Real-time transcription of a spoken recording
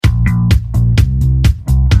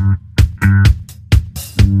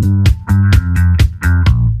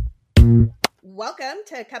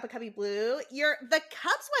to Cup of Cubby Blue. The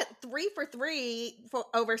Cubs went 3 for 3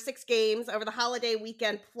 over 6 games over the holiday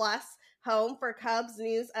weekend plus, home for Cubs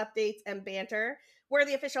news, updates, and banter. We're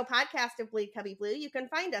the official podcast of Bleed Cubby Blue. You can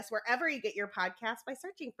find us wherever you get your podcasts by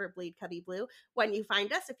searching for Bleed Cubby Blue. When you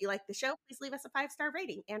find us, if you like the show, please leave us a 5-star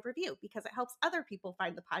rating and review because it helps other people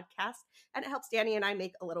find the podcast and it helps Danny and I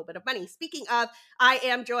make a little bit of money. Speaking of, I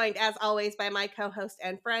am joined as always by my co-host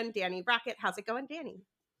and friend, Danny Brockett. How's it going, Danny?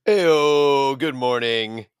 Heyo, good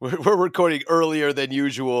morning. We're recording earlier than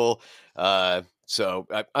usual, so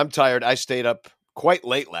I'm tired. I stayed up quite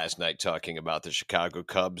late last night talking about the Chicago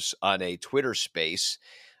Cubs on a Twitter space,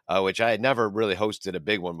 which I had never really hosted a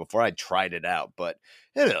big one before. I tried it out, but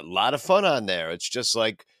it had a lot of fun on there. It's just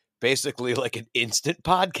basically like an instant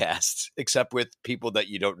podcast, except with people that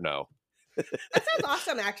you don't know. That sounds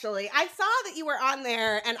awesome, actually. I saw that you were on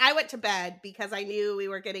there, and I went to bed because I knew we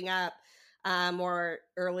were getting up more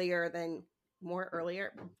earlier.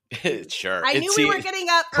 Sure. I knew we were getting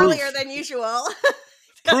up earlier than usual.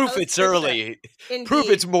 Proof it's early. Indeed. Proof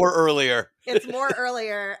it's more earlier. It's more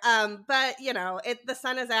earlier. But the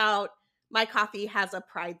sun is out. My coffee has a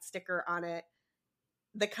pride sticker on it.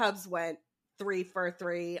 The Cubs went 3 for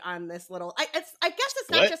 3 on this little. I guess it's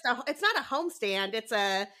not it's not a homestand.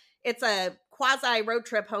 It's a quasi road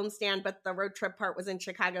trip homestand, but the road trip part was in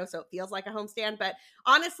Chicago, so it feels like a homestand. But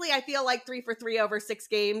honestly, I feel like 3 for 3 over 6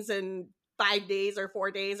 games in 5 days or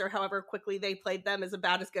 4 days or however quickly they played them is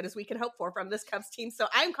about as good as we can hope for from this Cubs team. So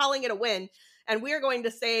I'm calling it a win, and we are going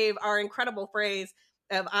to save our incredible phrase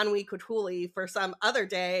of ennui Cthulhu for some other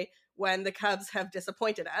day when the Cubs have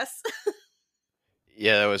disappointed us.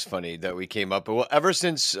 Yeah, that was funny that we came up. Well, ever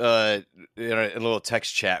since in a little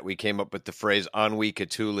text chat, we came up with the phrase "ennui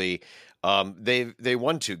Cthulhu." They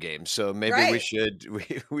won 2 games, so maybe Right.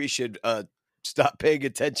 we should stop paying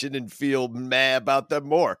attention and feel mad about them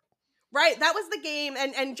more. Right, that was the game,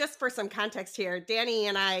 and just for some context here, Danny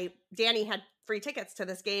had free tickets to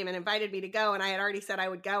this game and invited me to go, and I had already said I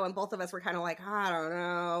would go, and both of us were kind of like, I don't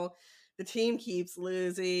know, the team keeps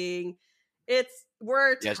losing.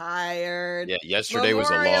 We're tired. Yeah, yesterday was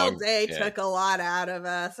a long Memorial Day took a lot out of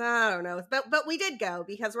us. I don't know, but we did go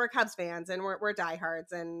because we're Cubs fans and we're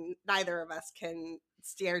diehards, and neither of us can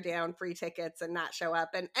stare down free tickets and not show up.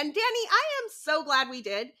 And Danny, I am so glad we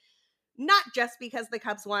did. Not just because the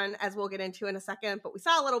Cubs won, as we'll get into in a second, but we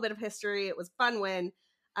saw a little bit of history. It was a fun win.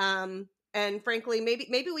 And frankly,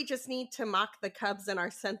 maybe we just need to mock the Cubs in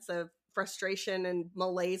our sense of frustration and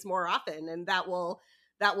malaise more often, and that will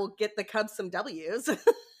get the Cubs some W's.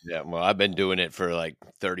 Yeah, well, I've been doing it for like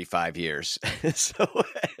 35 years. So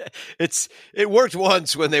it worked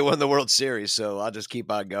once when they won the World Series, so I'll just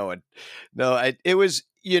keep on going. No, it was,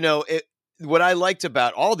 what I liked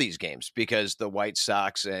about all these games, because the White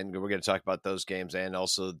Sox, and we're going to talk about those games, and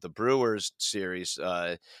also the Brewers series,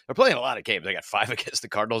 are playing a lot of games. They got 5 against the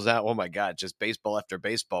Cardinals now. Oh my God, just baseball after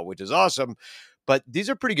baseball, which is awesome. But these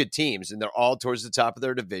are pretty good teams, and they're all towards the top of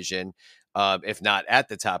their division, if not at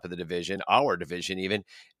the top of the division, our division even.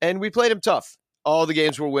 And we played them tough. All the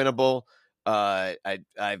games were winnable.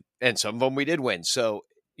 And some of them we did win. So,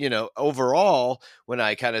 overall, when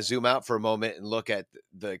I kind of zoom out for a moment and look at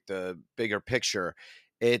the bigger picture,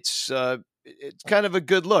 it's kind of a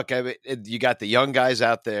good look. I mean, you got the young guys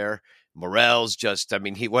out there. Morel's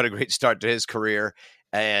what a great start to his career.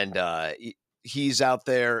 And he's out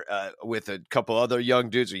there with a couple other young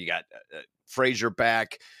dudes. You got Frazier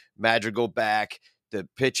back, Madrigal back. The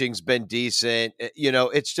pitching's been decent.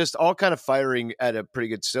 It's just all kind of firing at a pretty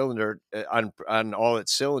good cylinder on all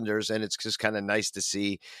its cylinders. And it's just kind of nice to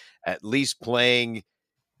see at least playing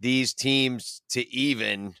these teams to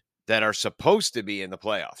even that are supposed to be in the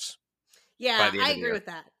playoffs. Yeah, I agree with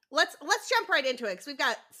that. Let's jump right into it because we've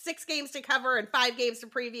got 6 games to cover and 5 games to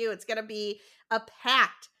preview. It's going to be a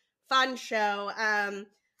packed, fun show.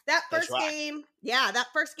 That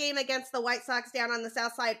first game against the White Sox down on the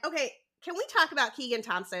South Side. Okay, can we talk about Keegan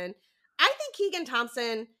Thompson? I think Keegan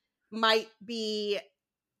Thompson might be,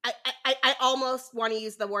 I almost want to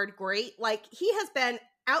use the word great. Like, he has been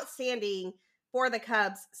outstanding for the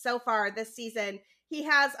Cubs so far this season. He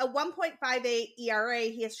has a 1.58 ERA.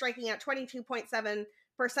 He is striking out 22.7%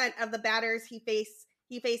 of the batters he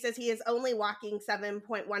faces. He is only walking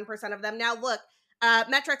 7.1% of them. Now, look,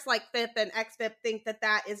 metrics like FIP and XFIP think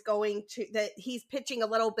that he's pitching a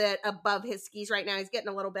little bit above his skis right now. He's getting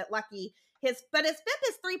a little bit lucky. But his FIP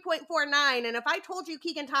is 3.49. And if I told you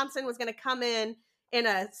Keegan Thompson was going to come in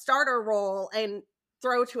a starter role and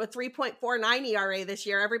throw to a 3.49 ERA this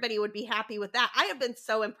year, everybody would be happy with that. I have been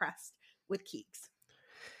so impressed with Keeks.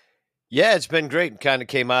 Yeah, it's been great. Kind of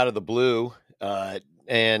came out of the blue.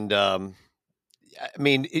 I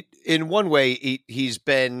mean, in one way, he's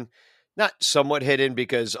been not somewhat hidden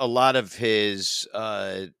because a lot of his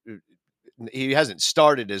he hasn't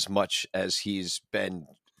started as much as he's been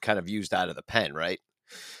kind of used out of the pen, right?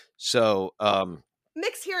 So,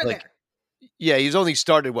 mixed here and like, there. yeah, he's only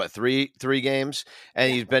started what three games, and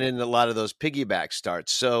Yeah. he's been in a lot of those piggyback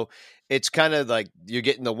starts. So it's kind of like you're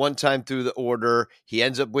getting the one time through the order. He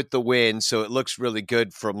ends up with the win, so it looks really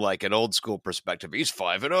good from like an old school perspective. He's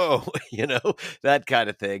 5-0, that kind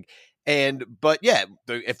of thing. But yeah,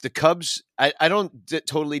 if the Cubs, I don't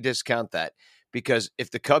totally discount that because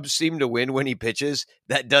if the Cubs seem to win when he pitches,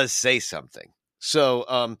 that does say something.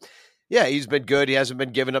 So, yeah, he's been good. He hasn't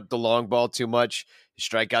been giving up the long ball too much. His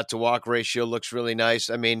strikeout to walk ratio looks really nice.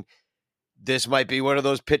 I mean, this might be one of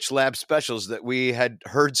those pitch lab specials that we had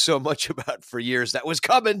heard so much about for years. That was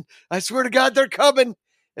coming. I swear to God, they're coming.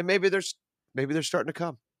 And maybe they're starting to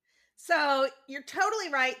come. So you're totally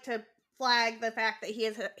right to flag the fact that he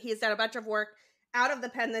has done a bunch of work out of the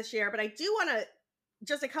pen this year. But I do want to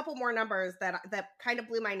just a couple more numbers that kind of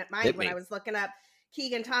blew my mind when I was looking up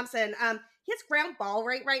Keegan Thompson. His ground ball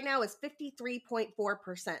rate right now is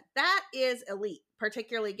 53.4%. That is elite,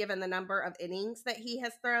 particularly given the number of innings that he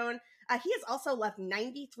has thrown. He has also left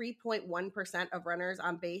 93.1% of runners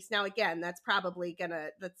on base. Now, again, that's probably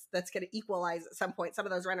that's gonna equalize at some point. Some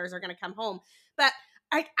of those runners are gonna come home, but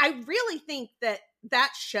I really think that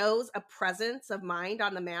shows a presence of mind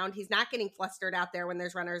on the mound. He's not getting flustered out there when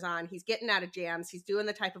there's runners on. He's getting out of jams. He's doing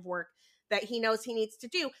the type of work that he knows he needs to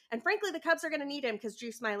do. And frankly, the Cubs are going to need him because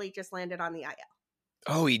Drew Smyly just landed on the IL.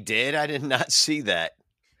 Oh, he did? I did not see that.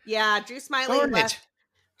 Yeah, Drew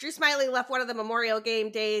Smyly left one of the Memorial Day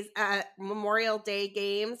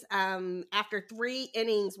games after 3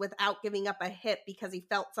 innings without giving up a hit because he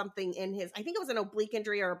felt something in his, I think it was an oblique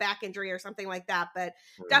injury or a back injury or something like that, but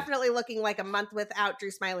definitely looking like a month without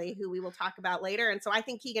Drew Smyly, who we will talk about later. And so I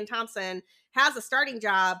think Keegan Thompson has a starting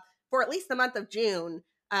job for at least the month of June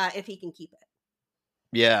if he can keep it.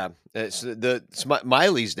 Yeah, it's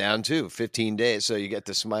Miley's down too, 15 days. So you get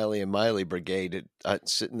the Smyly and Miley brigade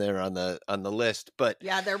sitting there on the list. But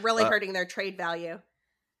yeah, they're really hurting their trade value.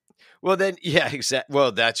 Well, then, yeah, exactly.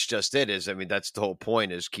 Well, that's just it. That's the whole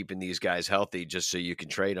point is keeping these guys healthy just so you can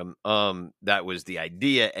trade them. That was the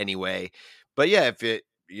idea anyway. But yeah,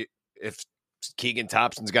 if Keegan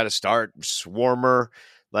Thompson's got to start, Swarmer,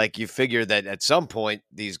 like you figure that at some point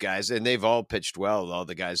these guys, and they've all pitched well, all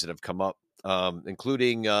the guys that have come up.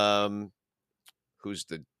 Including who's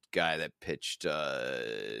the guy that pitched?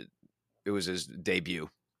 It was his debut.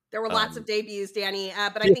 There were lots of debuts, Danny,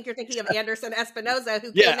 but I think you're thinking of Anderson Espinoza,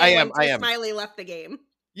 who came in when Drew Smyly left the game.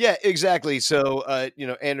 Yeah, exactly. So,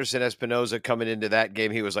 Anderson Espinoza coming into that game,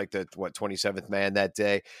 he was like the 27th man that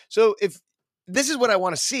day. So, if this is what I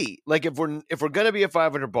want to see, like if we're going to be a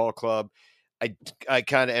 500 ball club, I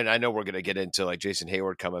kind of, and I know we're going to get into like Jason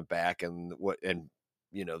Hayward coming back and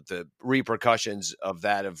the repercussions of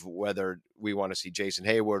that, of whether we want to see Jason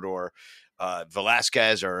Hayward or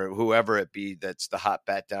Velasquez or whoever it be that's the hot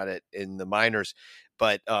bat down in the minors.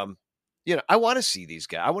 But, I want to see these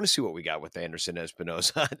guys. I want to see what we got with Anderson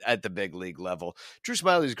Espinoza at the big league level. Drew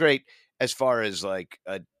Smyly is great as far as like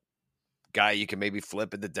a guy you can maybe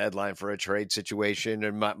flip at the deadline for a trade situation,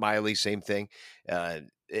 and Miley, same thing.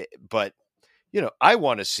 But, I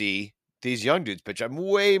want to see these young dudes pitch. I'm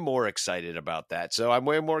way more excited about that. So I'm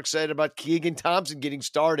way more excited about Keegan Thompson getting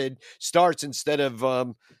starts instead of,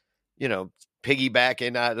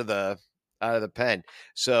 piggybacking out of the pen.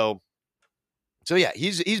 So yeah,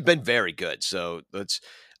 he's been very good. So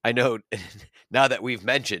I know now that we've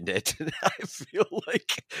mentioned it, I feel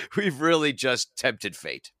like we've really just tempted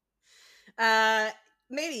fate.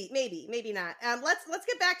 Maybe not. Let's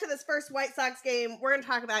get back to this first White Sox game. We're going to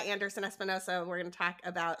talk about Anderson Espinosa. We're going to talk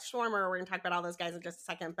about Schwarmer. We're going to talk about all those guys in just a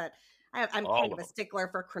second. But I'm kind of a stickler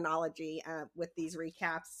for chronology with these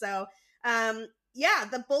recaps. So,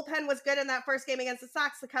 the bullpen was good in that first game against the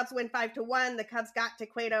Sox. The Cubs win 5-1. The Cubs got to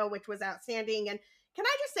Cueto, which was outstanding. And can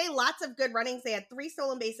I just say, lots of good runnings. They had 3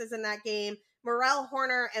 stolen bases in that game. Morel,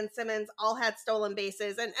 Horner, and Simmons all had stolen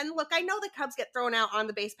bases. And look, I know the Cubs get thrown out on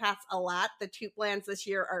the base paths a lot. The two plans this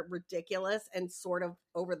year are ridiculous and sort of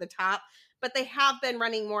over the top, but they have been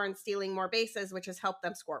running more and stealing more bases, which has helped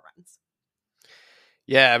them score runs.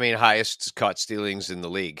 Yeah, highest caught stealings in the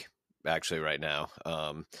league, actually, right now.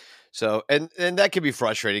 So, and that can be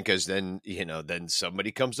frustrating because then, then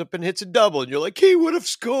somebody comes up and hits a double and you're like, he would have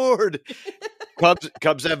scored.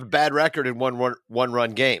 Cubs have a bad record in one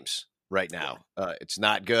run games. right now. It's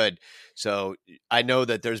not good. So I know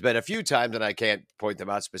that there's been a few times, and I can't point them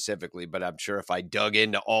out specifically, but I'm sure if I dug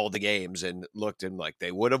into all the games and looked in, like,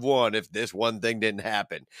 they would have won if this one thing didn't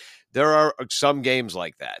happen. There are some games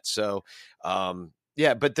like that. So,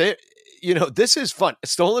 yeah, but this is fun.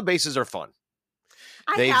 Stolen bases are fun.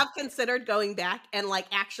 I have considered going back and like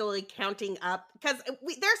actually counting up, because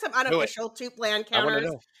there's some unofficial two-plan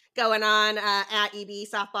counters going on at EB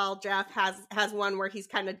Softball. Jeff has one where he's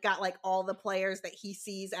kind of got like all the players that he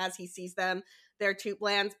sees as he sees them, their two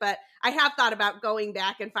plans. But I have thought about going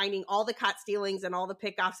back and finding all the caught stealings and all the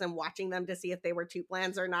pickoffs and watching them to see if they were two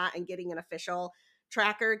plans or not, and getting an official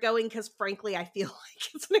tracker going, because frankly I feel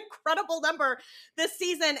like it's an incredible number this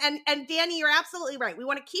season. And Danny, you're absolutely right. We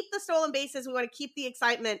want to keep the stolen bases, we want to keep the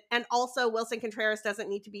excitement, and also Wilson Contreras doesn't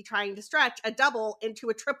need to be trying to stretch a double into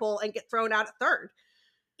a triple and get thrown out at third.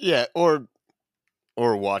 Yeah, or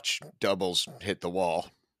watch doubles hit the wall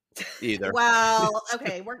either. Well,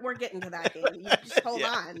 okay, we're getting to that game. You just hold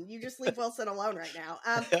on. You just leave Wilson alone right now.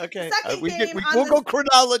 Okay, we'll go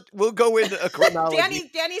chronology. We'll go into a chronology.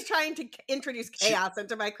 Danny's trying to introduce chaos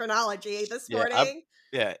into my chronology this morning.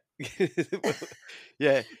 Yeah.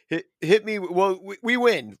 Hit me. Well, we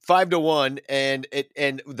win 5-1, and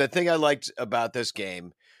the thing I liked about this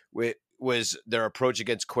game was their approach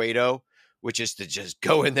against Cueto, which is to just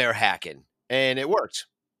go in there hacking, and it worked.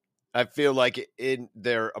 I feel like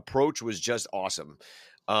their approach was just awesome.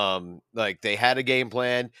 Like, they had a game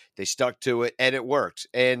plan, they stuck to it, and it worked.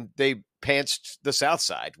 And they pantsed the South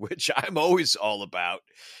Side, which I'm always all about.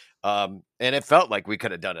 And it felt like we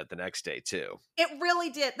could have done it the next day too. It really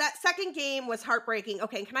did. That second game was heartbreaking.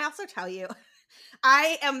 Okay, can I also tell you,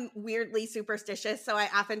 I am weirdly superstitious, so I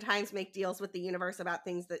oftentimes make deals with the universe about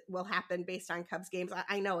things that will happen based on Cubs games.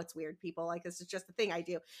 I know it's weird, people. Like, this is just the thing I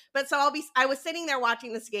do. But so I was sitting there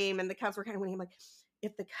watching this game, and the Cubs were kind of winning. I'm like,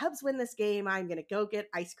 if the Cubs win this game, I'm going to go get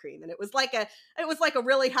ice cream. And it was like a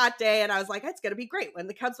really hot day, and I was like, it's going to be great. When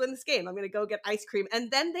the Cubs win this game, I'm going to go get ice cream.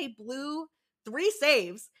 And then they blew 3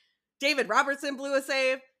 saves. David Robertson blew a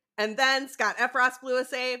save, and then Scott Efros blew a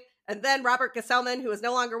save, and then Robert Gesellman, who is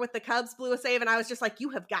no longer with the Cubs, blew a save. And I was just like, you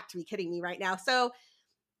have got to be kidding me right now. So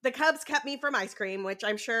the Cubs kept me from ice cream, which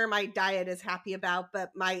I'm sure my diet is happy about,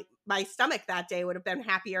 but my stomach that day would have been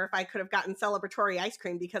happier if I could have gotten celebratory ice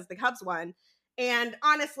cream because the Cubs won. And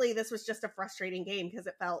honestly, this was just a frustrating game because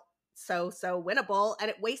it felt so winnable, and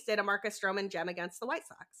it wasted a Marcus Stroman gem against the White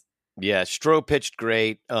Sox. Yeah, Stroh pitched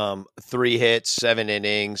great. 3 hits, 7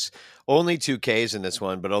 innings, only 2 Ks in this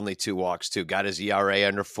one, but only 2 walks too. Got his ERA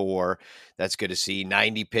under 4. That's good to see.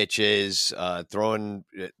 90 pitches, throwing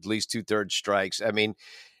at least 2/3 strikes. I mean,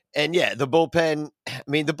 and yeah, the bullpen. I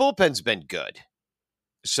mean, the bullpen's been good.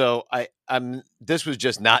 So this was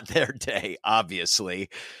just not their day, obviously.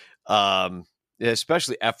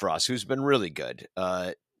 Especially Efros, who's been really good.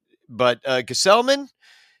 But Gesellman,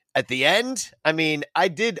 at the end, I mean, I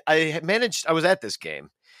was at this game,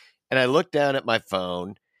 and I looked down at my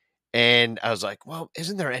phone, and I was like, well,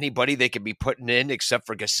 isn't there anybody they could be putting in except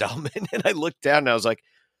for Gesellman? And I looked down, and I was like,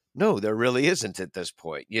 no, there really isn't at this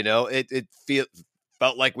point. You know, it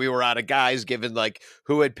felt like we were out of guys given like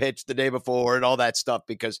who had pitched the day before and all that stuff,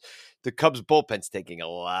 because the Cubs bullpen's taking a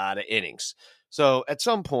lot of innings. So at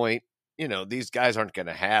some point, you know, these guys aren't going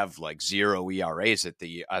to have like 0 ERAs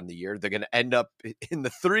on the year. They're going to end up in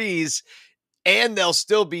the 3s, and they'll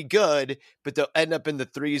still be good, but they'll end up in the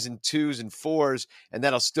 3s and 2s and 4s, and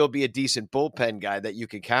that'll still be a decent bullpen guy that you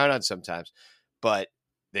can count on sometimes. But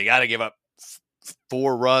they got to give up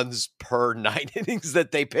 4 runs per 9 innings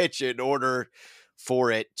that they pitch in order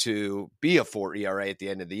for it to be a 4 ERA at the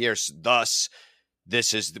end of the year. So thus,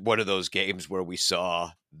 this is one of those games where we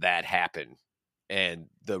saw that happen. And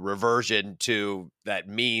the reversion to that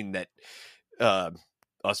mean that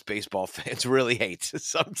us baseball fans really hate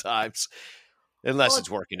sometimes, unless it's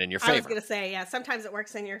working in your favor. I was going to say, yeah, sometimes it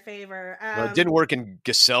works in your favor. It didn't work in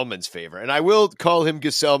Gesellman's favor. And I will call him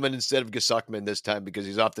Gesellman instead of Gesuckman this time because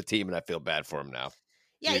he's off the team, and I feel bad for him now.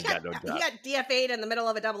 Yeah, he got DFA'd in the middle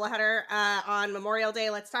of a doubleheader on Memorial Day.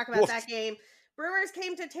 Let's talk about that game. Brewers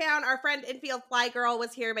came to town. Our friend Infield Fly Girl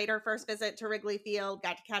was here, made her first visit to Wrigley Field,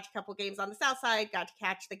 got to catch a couple games on the South Side, got to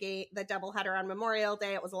catch the doubleheader on Memorial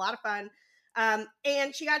Day. It was a lot of fun.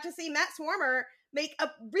 And she got to see Matt Swarmer make a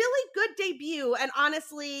really good debut. And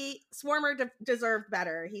honestly, Swarmer deserved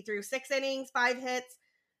better. He threw 6 innings, 5 hits,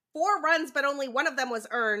 4 runs, but only one of them was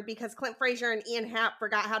earned because Clint Frazier and Ian Happ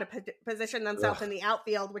forgot how to position themselves in the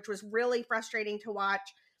outfield, which was really frustrating to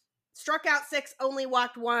watch. Struck out 6, only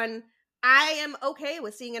walked 1. I am okay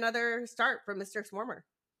with seeing another start from Mr. Swarmer.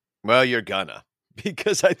 Well, you're gonna,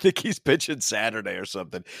 because I think he's pitching Saturday or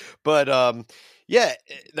something. But Yeah,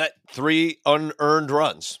 that 3 unearned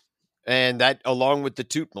runs, and that along with the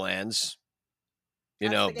Tootlands,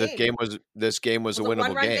 That's the this game. game was It a was a winnable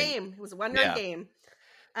one-run game. game. It was a one-run Yeah. game.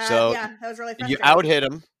 So Yeah, that was really you frustrating. out-hit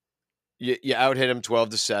him. You out-hit him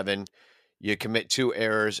 12-7. You commit 2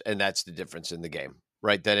 errors, and that's the difference in the game.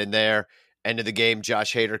 Right then and there. End of the game,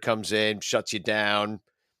 Josh Hader comes in, shuts you down.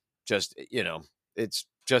 Just, it's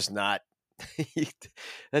just not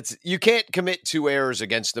you can't commit 2 errors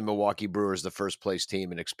against the Milwaukee Brewers, the first place team,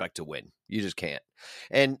 and expect to win. You just can't.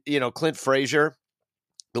 And, Clint Frazier,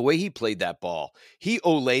 the way he played that ball, he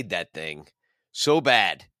olayed that thing so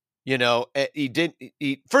bad. He didn't.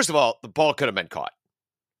 First of all, the ball could have been caught.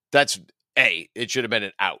 That's it should have been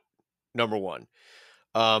an out. Number one.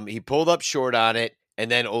 He pulled up short on it and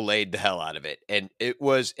then olayed the hell out of it. And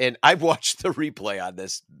I watched the replay on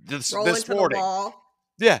this Roll this into the morning. wall.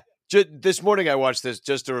 Yeah. This morning I watched this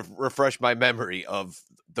just to refresh my memory of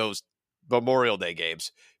those Memorial Day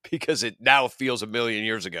games because it now feels a million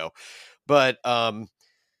years ago. But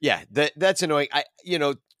yeah, that's annoying.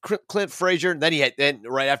 Clint Frazier. Then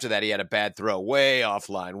right after that he had a bad throw, way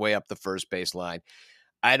offline, way up the first base line.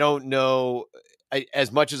 I don't know.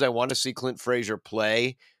 As much as I want to see Clint Frazier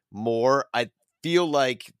play more, I feel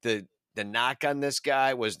like the knock on this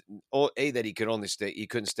guy was A, that he couldn't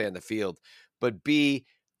stay on the field, but B,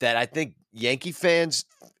 that I think Yankee fans,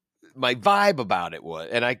 my vibe about it was,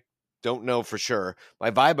 and I don't know for sure, my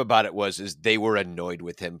vibe about it is they were annoyed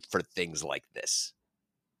with him for things like this.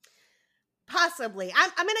 Possibly.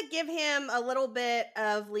 I'm going to give him a little bit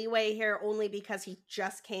of leeway here only because he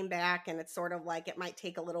just came back and it's sort of like it might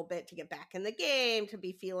take a little bit to get back in the game, to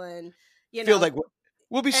be feeling, Feel like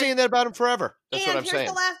we'll be saying that about him forever. That's what I'm saying.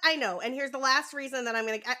 And here's the last reason that I'm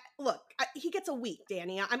going to look. He gets a week,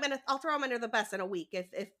 Danny. I'll throw him under the bus in a week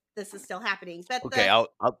if this is still happening. But okay,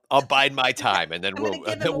 I'll bide my time and then we'll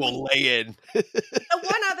lay in. The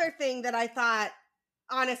one other thing that I thought,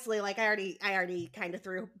 honestly, like I already kind of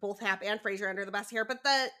threw both Hap and Frazier under the bus here, but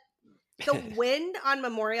the wind on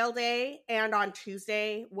Memorial Day and on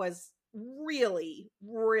Tuesday was really,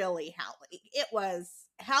 really howling. It was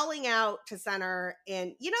howling out to center.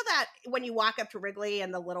 And you know that when you walk up to Wrigley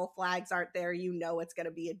and the little flags aren't there, it's going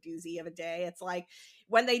to be a doozy of a day. It's like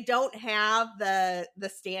when they don't have the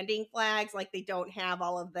standing flags, like they don't have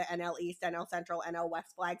all of the NL East, NL Central, NL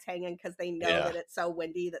West flags hanging because they know that it's so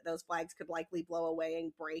windy that those flags could likely blow away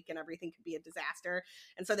and break and everything could be a disaster.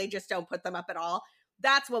 And so they just don't put them up at all.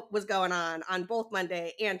 That's what was going on both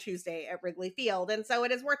Monday and Tuesday at Wrigley Field. And so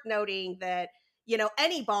it is worth noting that,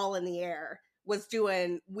 any ball in the air was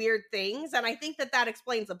doing weird things. And I think that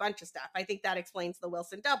explains a bunch of stuff. I think that explains the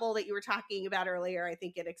Wilson double that you were talking about earlier. I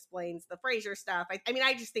think it explains the Frazier stuff. I mean,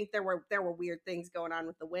 I just think there were weird things going on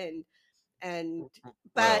with the wind.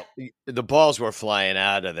 But the balls were flying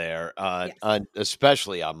out of there, yes.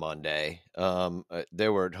 Especially on Monday.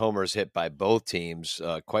 There were homers hit by both teams,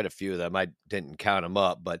 quite a few of them. I didn't count them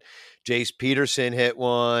up, but Jace Peterson hit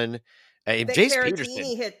one. Jace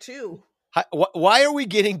Peterson hit two. Why are we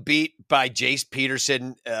getting beat by Jace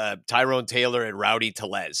Peterson, Tyrone Taylor, and Rowdy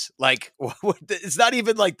Tellez? Like, it's not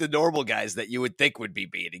even like the normal guys that you would think would be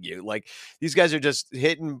beating you. Like, these guys are just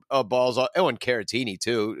hitting balls. Oh, and Caratini,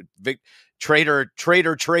 too. Trader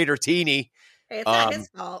Teeny. Hey, it's not his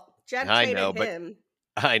fault. Jen traded him.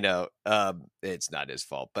 I know. It's not his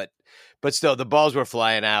fault. But still, the balls were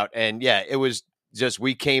flying out. And, yeah, it was just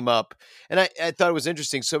we came up. And I thought it was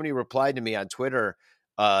interesting. Somebody replied to me on Twitter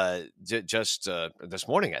just this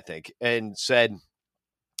morning, I think, and said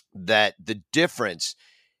that the difference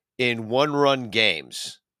in one-run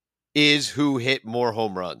games is who hit more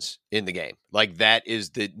home runs in the game. Like that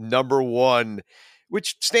is the number one,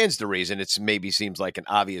 which stands to reason. It's maybe seems like an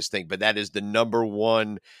obvious thing, but that is the number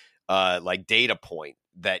one like data point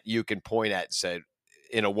that you can point at and say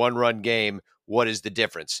in a one-run game, what is the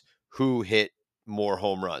difference? Who hit more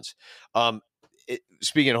home runs?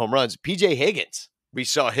 Speaking of home runs, PJ Higgins. We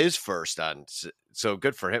saw his first on, so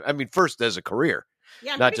good for him. I mean, first as a career.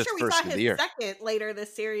 Yeah, I'm not pretty just sure we first saw of his the year. second later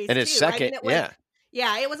this series, and his second,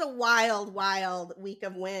 yeah, it was a wild week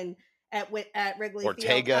of win at Wrigley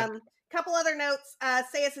Ortega. Field. Couple other notes.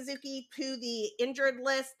 Seiya Suzuki to the injured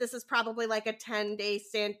list. This is probably like a 10-day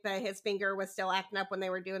stint, but his finger was still acting up when they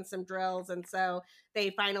were doing some drills, and so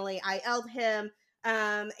they finally IL'd him.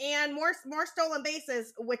 And more stolen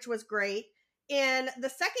bases, which was great. In the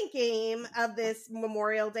second game of this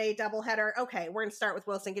Memorial Day doubleheader, okay, we're going to start with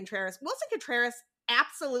Wilson Contreras. Wilson Contreras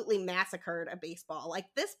absolutely massacred a baseball. Like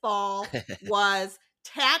this ball was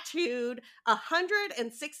tattooed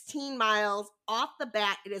 116 miles off the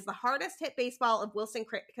bat. It is the hardest hit baseball of Wilson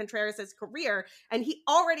Contreras' career, and he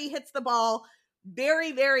already hits the ball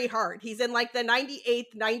very, very hard. He's in like the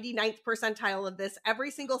 98th, 99th percentile of this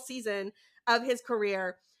every single season of his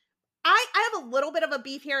career. I have a little bit of a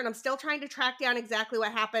beef here, and I'm still trying to track down exactly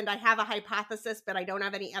what happened. I have a hypothesis, but I don't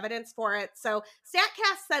have any evidence for it. So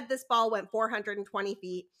StatCast said this ball went 420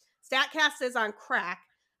 feet. StatCast is on crack.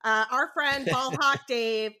 Our friend Ballhawk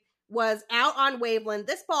Dave was out on Waveland.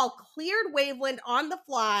 This ball cleared Waveland on the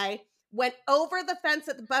fly, went over the fence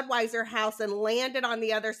at the Budweiser house, and landed on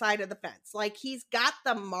the other side of the fence. Like, he's got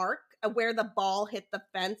the mark of where the ball hit the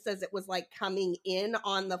fence as it was like coming in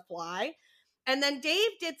on the fly. And then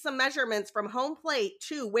Dave did some measurements from home plate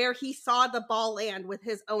to where he saw the ball land with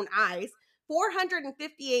his own eyes,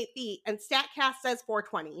 458 feet, and StatCast says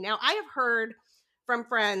 420. Now, I have heard from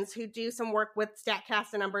friends who do some work with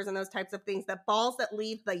StatCast and numbers and those types of things that balls that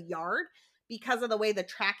leave the yard, because of the way the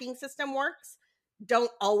tracking system works,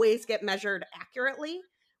 don't always get measured accurately,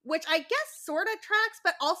 which I guess sort of tracks,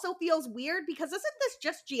 but also feels weird because isn't this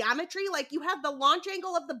just geometry? Like, you have the launch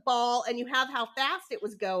angle of the ball and you have how fast it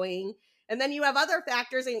was going. And then you have other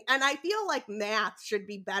factors, and I feel like math should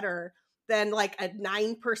be better than like a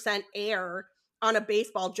 9% error on a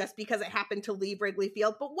baseball just because it happened to leave Wrigley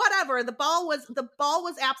Field. But whatever, the ball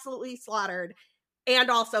was absolutely slaughtered. And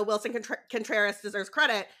also, Wilson Contreras deserves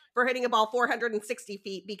credit for hitting a ball 460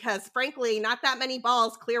 feet because, frankly, not that many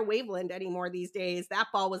balls clear Waveland anymore these days. That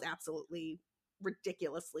ball was absolutely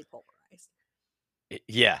ridiculously polarized.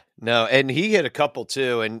 Yeah, no, and he hit a couple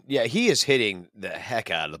too, and yeah, he is hitting the heck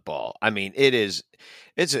out of the ball. I mean, it's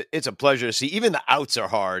a pleasure to see. Even the outs are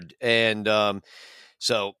hard, and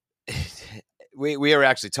so we were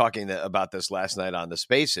actually talking about this last night on the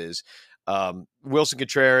Spaces. Wilson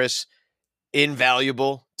Contreras,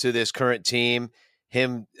 invaluable to this current team.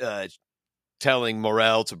 Him telling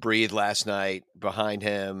Morel to breathe last night behind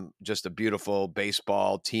him, just a beautiful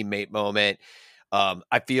baseball teammate moment.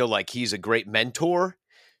 I feel like he's a great mentor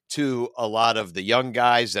to a lot of the young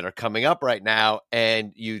guys that are coming up right now.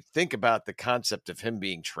 And you think about the concept of him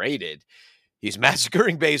being traded. He's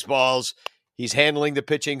massacring baseballs. He's handling the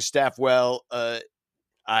pitching staff well.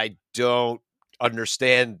 I don't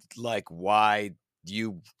understand like why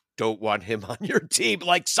you don't want him on your team.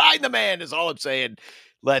 Like, sign the man is all I'm saying.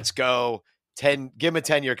 Let's go. Give him a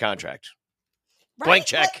 10-year contract. Right? Blank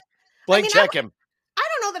check. Check him. I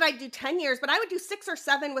don't know that I'd do 10 years, but I would do 6 or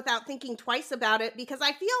 7 without thinking twice about it, because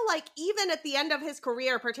I feel like even at the end of his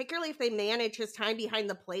career, particularly if they manage his time behind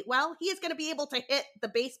the plate well, he is going to be able to hit the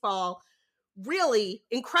baseball really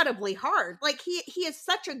incredibly hard. Like, he is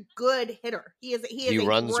such a good hitter. He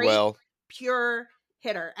runs great, well, pure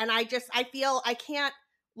hitter. And I feel I can't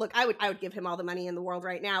look, I would give him all the money in the world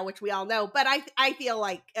right now, which we all know, but I feel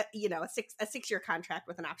like a 6-year contract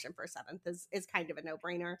with an option for a 7th is kind of a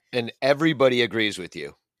no-brainer. And everybody agrees with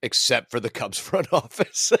you except for the Cubs front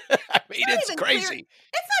office. I mean, it's crazy.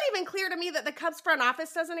 It's not even clear to me that the Cubs front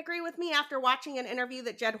office doesn't agree with me after watching an interview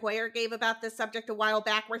that Jed Hoyer gave about this subject a while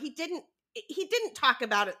back, where he didn't talk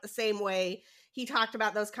about it the same way he talked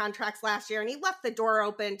about those contracts last year, and he left the door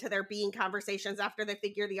open to there being conversations after they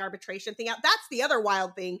figure the arbitration thing out. That's the other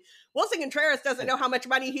wild thing. Wilson Contreras doesn't know how much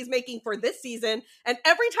money he's making for this season, and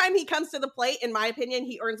every time he comes to the plate, in my opinion,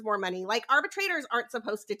 he earns more money. Like, arbitrators aren't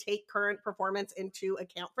supposed to take current performance into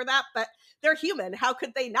account for that, but they're human. How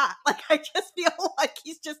could they not? Like, I just feel like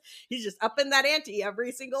he's just upping that ante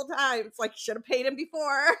every single time. It's like, should have paid him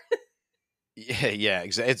before. Yeah,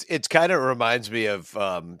 exactly. It's kind of reminds me of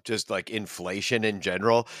just like inflation in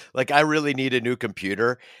general. Like, I really need a new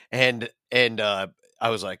computer, and I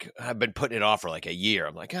was like, I've been putting it off for like a year.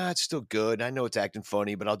 I'm like, it's still good. I know it's acting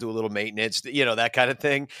funny, but I'll do a little maintenance, that kind of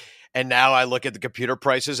thing. And now I look at the computer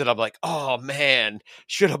prices and I'm like, oh man,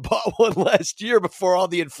 should have bought one last year before all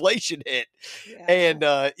the inflation hit. Yeah.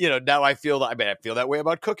 And, now I feel that way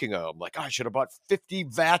about cooking oil. I'm like, I should have bought 50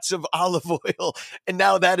 vats of olive oil. And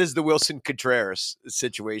now that is the Wilson Contreras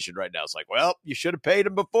situation right now. It's like, well, you should have paid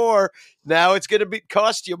him before. Now it's going to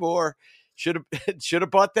cost you more. Should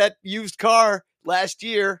have bought that used car last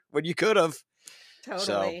year when you could have.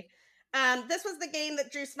 Totally. This was the game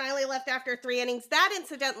that Drew Smyly left after 3 innings. That,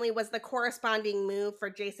 incidentally, was the corresponding move for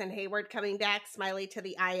Jason Hayward coming back, Smyly to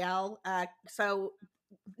the IL. So,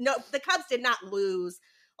 no, the Cubs did not lose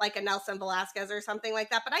like a Nelson Velasquez or something like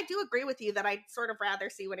that. But I do agree with you that I'd sort of rather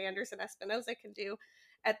see what Anderson Espinoza can do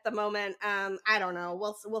at the moment. I don't know.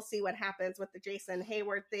 We'll see what happens with the Jason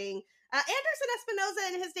Hayward thing. Anderson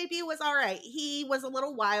Espinoza in his debut was all right. He was a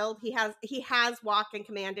little wild. He has walk and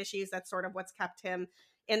command issues. That's sort of what's kept him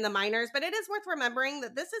in the minors, but it is worth remembering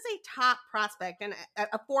that this is a top prospect and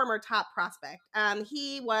a former top prospect.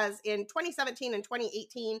 He was in 2017 and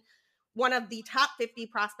 2018 one of the top 50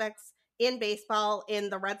 prospects in baseball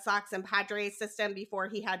in the Red Sox and Padres system before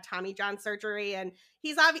he had Tommy John surgery. And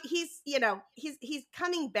he's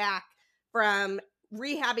coming back from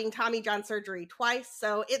rehabbing Tommy John surgery twice.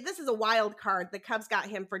 So this is a wild card. The Cubs got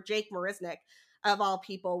him for Jake Marisnick, of all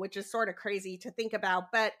people, which is sort of crazy to think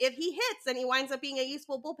about. But if he hits and he winds up being a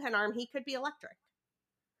useful bullpen arm, he could be electric.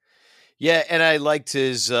 Yeah, and I liked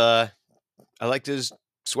his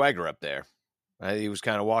swagger up there. He was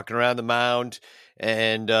kind of walking around the mound,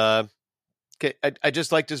 and I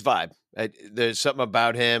just liked his vibe. There's something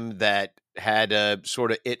about him that had a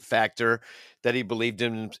sort of it factor, that he believed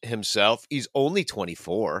in himself. He's only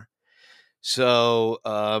 24, so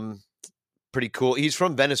pretty cool. He's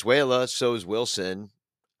from Venezuela, so is Wilson.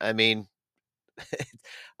 I mean,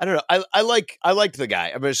 I don't know. I liked the guy.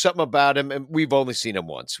 I mean, there's something about him, and we've only seen him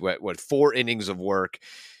once. What 4 innings of work,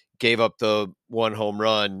 gave up the 1 home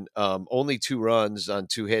run, only 2 runs on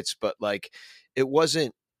 2 hits, but like it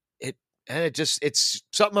wasn't it. And it's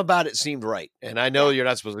something about it seemed right. And I know you're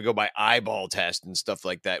not supposed to go by eyeball test and stuff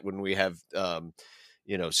like that when we have,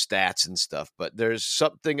 stats and stuff, but there's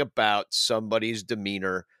something about somebody's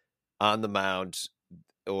demeanor on the mound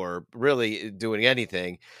or really doing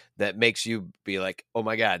anything that makes you be like, oh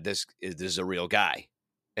my God, this is a real guy.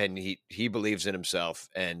 And he believes in himself,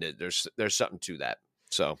 and there's something to that.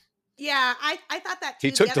 So yeah, I thought that too.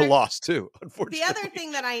 He took the loss too, unfortunately. The other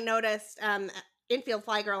thing that I noticed, Infield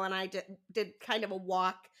Fly Girl and I did kind of a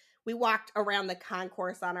walk. We walked around the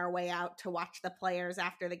concourse on our way out to watch the players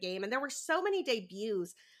after the game. And there were so many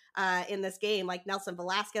debuts in this game. Like Nelson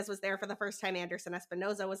Velasquez was there for the first time. Anderson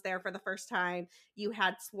Espinoza was there for the first time. You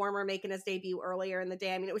had Swarmer making his debut earlier in the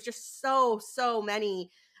day. I mean, it was just so many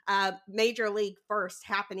major league first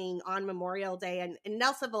happening on Memorial Day, and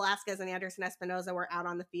Nelson Velasquez and Anderson Espinoza were out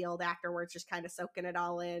on the field afterwards, just kind of soaking it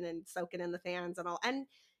all in and soaking in the fans and all. And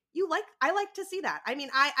I like to see that. I mean,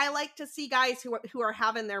 I like to see guys who are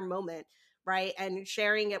having their moment, right, and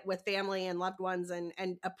sharing it with family and loved ones,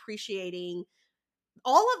 and appreciating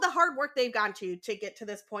all of the hard work they've gone to get to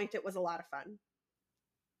this point. It was a lot of fun.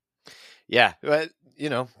 Yeah,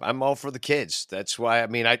 I'm all for the kids. That's why. I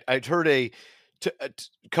mean, I'd heard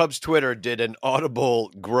Cubs Twitter did an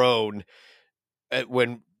audible groan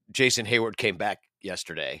when Jason Hayward came back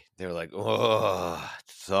yesterday. They were like, oh,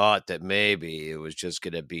 thought that maybe it was just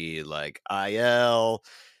going to be like IL,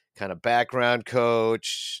 kind of background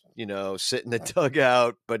coach, sit in the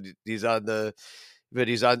dugout, but he's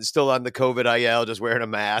still on the COVID IL, just wearing a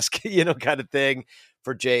mask, kind of thing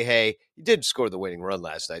for Jay Hay. He did score the winning run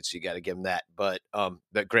last night, so you got to give him that. But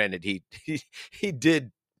granted, he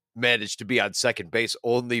did managed to be on second base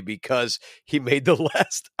only because he made the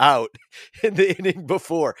last out in the inning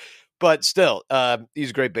before. But still, he's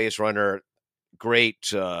a great base runner,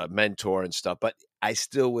 great mentor and stuff. But I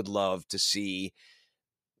still would love to see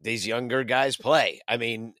these younger guys play. I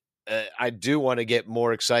mean, I do want to get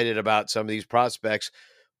more excited about some of these prospects,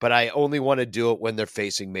 but I only want to do it when they're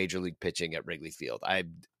facing major league pitching at Wrigley Field.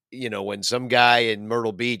 When some guy in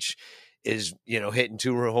Myrtle Beach is, hitting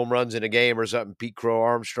 2 home runs in a game or something, Pete Crow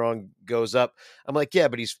Armstrong goes up, I'm like, yeah,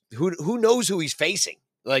 but who knows who he's facing?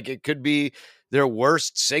 Like, it could be their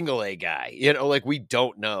worst single A guy, like we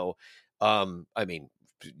don't know. I mean,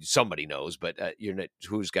 somebody knows, but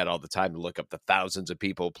who's got all the time to look up the thousands of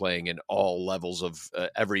people playing in all levels of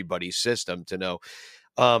everybody's system to know.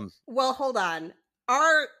 Well, hold on.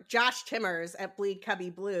 Our Josh Timmers at Bleed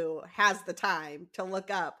Cubby Blue has the time to look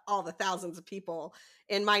up all the thousands of people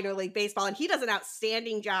in minor league baseball. And he does an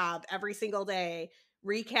outstanding job every single day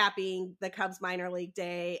recapping the Cubs minor league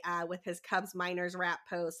day with his Cubs minors wrap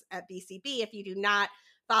posts at BCB. If you do not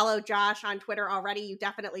follow Josh on Twitter already, you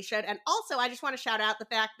definitely should. And also, I just want to shout out the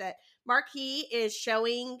fact that Marquee is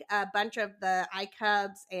showing a bunch of the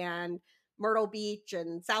iCubs and Myrtle Beach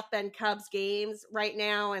and South Bend Cubs games right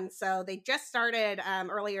now. And so they just started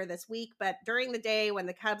earlier this week, but during the day when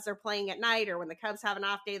the Cubs are playing at night or when the Cubs have an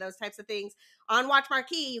off day, those types of things, on Watch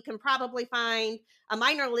Marquee, you can probably find a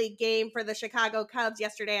minor league game for the Chicago Cubs.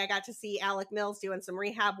 Yesterday, I got to see Alec Mills doing some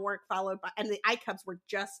rehab work and the iCubs were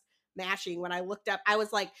just mashing. When I looked up, I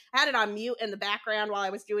was like, I had it on mute in the background while I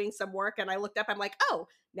was doing some work, and I looked up, I'm like, oh,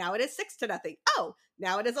 now it is 6-0. Oh,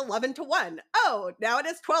 now it is 11-1. Oh, now it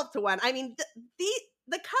is 12-1. I mean,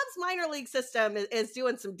 the Cubs minor league system is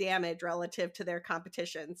doing some damage relative to their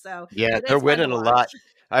competition. So yeah, they're winning a lot.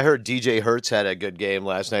 I heard DJ Hertz had a good game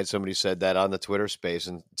last night. Somebody said that on the Twitter space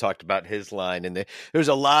and talked about his line. And there's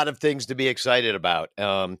a lot of things to be excited about.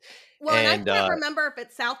 Well, and I can't remember if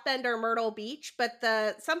it's South Bend or Myrtle Beach, but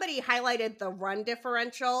somebody highlighted the run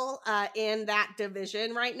differential in that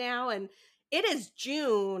division right now, and it is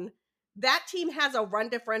June. That team has a run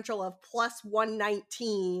differential of plus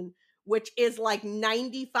 119, which is like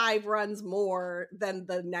 95 runs more than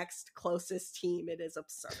the next closest team. It is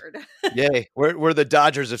absurd. Yay. We're the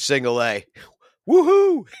Dodgers of single A.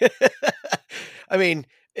 Woohoo! I mean,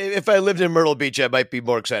 if I lived in Myrtle Beach, I might be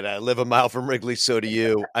more excited. I live a mile from Wrigley, so do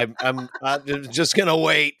you. I'm just gonna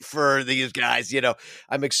wait for these guys.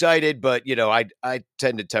 I'm excited, but I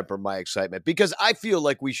tend to temper my excitement because I feel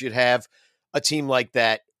like we should have a team like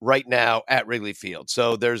that right now at Wrigley Field.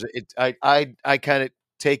 So I kind of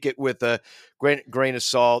take it with a grain of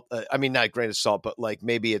salt. I mean, not grain of salt, but like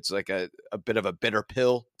maybe it's like a bit of a bitter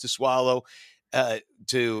pill to swallow.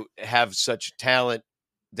 To have such talent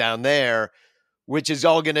down there, which is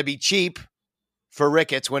all going to be cheap for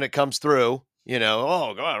Ricketts when it comes through.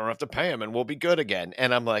 Oh, God, I don't have to pay him and we'll be good again.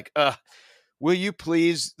 And I'm like, will you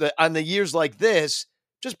please, on the years like this,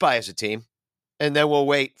 just buy us a team and then we'll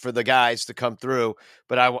wait for the guys to come through.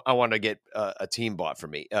 But I want to get a team bought for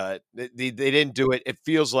me. They didn't do it. It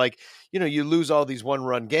feels like, you lose all these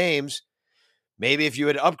one-run games. Maybe if you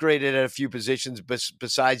had upgraded at a few positions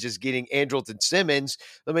besides just getting Andrelton Simmons.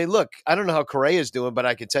 I mean, look, I don't know how Correa's doing, but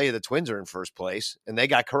I can tell you the Twins are in first place, and they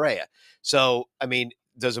got Correa. So, I mean,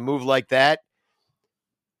 does a move like that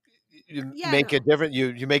make a difference?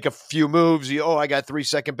 You make a few moves. I got 3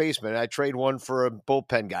 second basemen. I trade one for a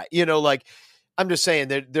bullpen guy. I'm just saying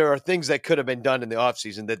there are things that could have been done in the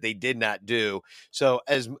offseason that they did not do. So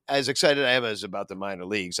as excited I am as about the minor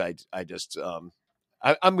leagues, I just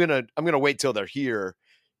I'm gonna wait till they're here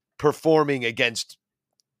performing against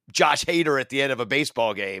Josh Hader at the end of a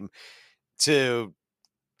baseball game to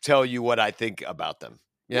tell you what I think about them.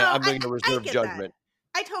 Yeah, no, I'm going to reserve judgment.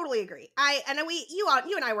 That. I totally agree. You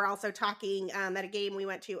and I were also talking at a game we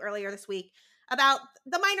went to earlier this week about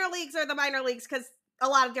the minor leagues are the minor leagues because a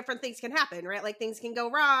lot of different things can happen, right? Like things can go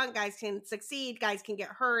wrong, guys can succeed, guys can get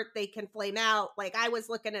hurt, they can flame out. Like I was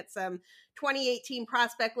looking at some 2018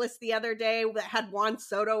 prospect list the other day that had Juan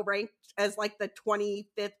Soto ranked as like the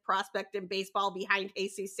 25th prospect in baseball behind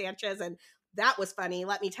Jesus Sanchez. And that was funny,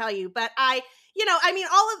 let me tell you. But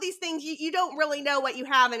all of these things, you don't really know what you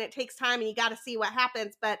have and it takes time and you got to see what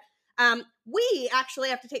happens. But we actually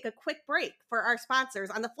have to take a quick break for our sponsors.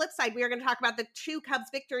 On the flip side, we are going to talk about the 2 Cubs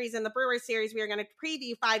victories in the Brewers series. We are going to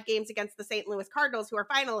preview 5 games against the St. Louis Cardinals, who are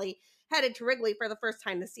finally headed to Wrigley for the first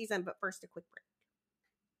time this season. But first, a quick break.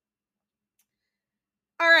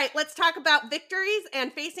 All right, let's talk about victories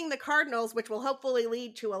and facing the Cardinals, which will hopefully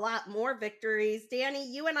lead to a lot more victories.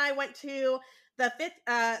 Danny, you and I went to the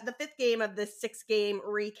fifth game of this 6-game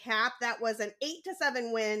recap. That was an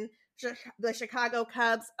 8-7 win. The Chicago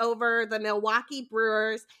Cubs over the Milwaukee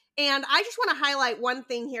Brewers. And I just want to highlight one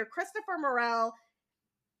thing here. Christopher Morel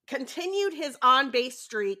continued his on-base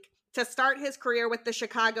streak to start his career with the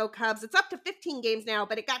Chicago Cubs. It's up to 15 games now,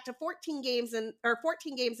 but it got to 14 games in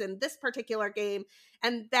this particular game.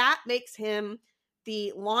 And that makes him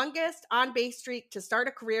the longest on-base streak to start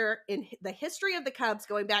a career in the history of the Cubs,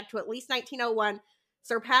 going back to at least 1901,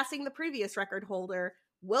 surpassing the previous record holder,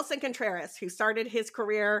 Wilson Contreras, who started his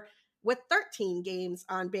career with 13 games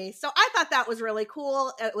on base. So I thought that was really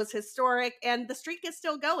cool. It was historic, and the streak is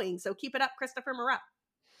still going. So keep it up, Christopher Morel.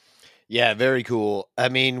 Yeah, very cool. I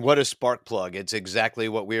mean, what a spark plug. It's exactly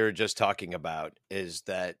what we were just talking about, is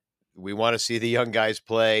that we want to see the young guys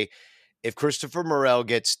play. If Christopher Morel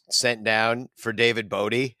gets sent down for David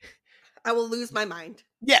Bodie, I will lose my mind.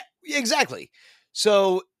 Yeah, exactly.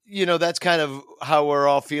 So, that's kind of how we're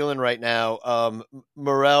all feeling right now.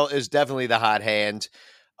 Morel is definitely the hot hand.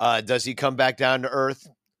 Does he come back down to earth?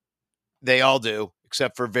 They all do,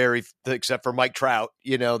 except for Mike Trout,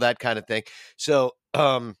 that kind of thing. So,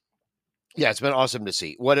 yeah, it's been awesome to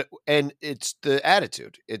see and it's the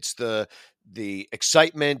attitude. It's the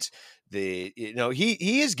excitement.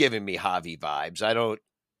 He is giving me Javi vibes. I don't,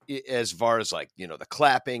 as far as like, the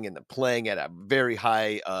clapping and the playing at a very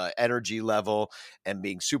high energy level and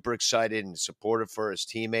being super excited and supportive for his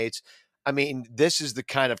teammates. I mean, this is the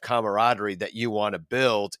kind of camaraderie that you want to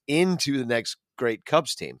build into the next great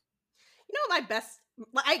Cubs team.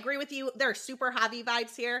 I agree with you. There are super Javi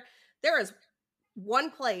vibes here. There is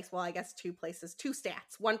one place, well, I guess 2 places, 2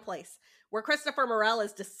 stats, one place where Christopher Morel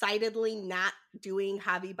is decidedly not doing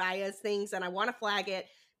Javi Baez things. And I want to flag it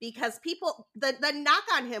because the knock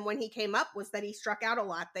on him when he came up was that he struck out a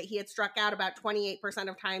lot, that he had struck out about 28%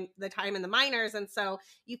 of the time in the minors. And so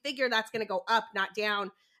you figure that's going to go up, not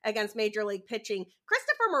down against major league pitching.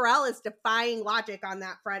 Christopher Morel is defying logic on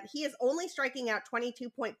that front. He is only striking out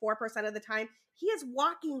 22.4% of the time. He is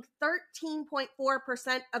walking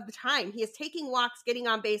 13.4% of the time. He is taking walks, getting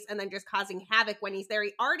on base, and then just causing havoc when he's there.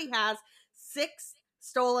 He already has 6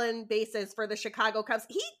 stolen bases for the Chicago Cubs.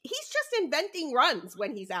 He's just inventing runs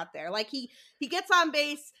when he's out there. Like he gets on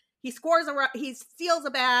base, He he steals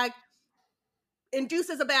a bag,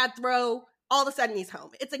 induces a bad throw. All of a sudden, he's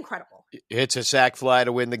home. It's incredible. It's a sack fly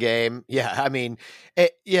to win the game. Yeah, I mean, when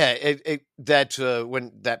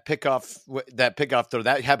that pickoff throw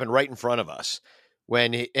that happened right in front of us.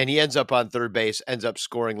 He ends up on third base, ends up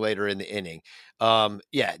scoring later in the inning.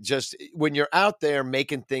 Just when you're out there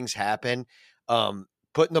making things happen,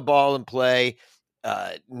 putting the ball in play,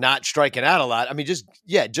 not striking out a lot. I mean, just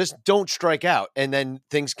don't strike out, and then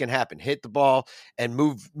things can happen. Hit the ball and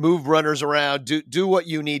move runners around. Do what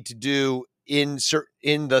you need to do in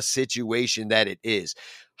the situation that it is.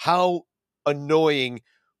 How annoying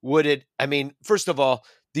would it? I mean, first of all,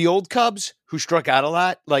 the old Cubs who struck out a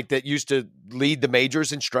lot, like that used to lead the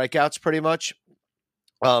majors in strikeouts pretty much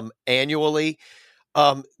annually.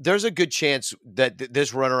 There's a good chance that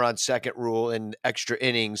this runner on second rule and extra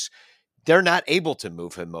innings, they're not able to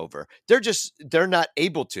move him over. They're not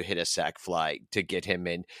able to hit a sac fly to get him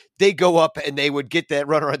in. They go up and they would get that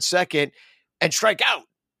runner on second and strike out.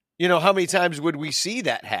 How many times would we see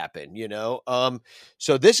that happen,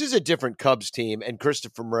 So this is a different Cubs team, and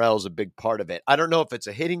Christopher Morel is a big part of it. I don't know if it's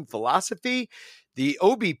a hitting philosophy. The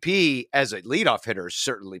OBP as a leadoff hitter is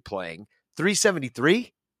certainly playing.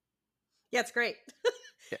 373? Yeah, it's great.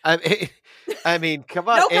 I mean, come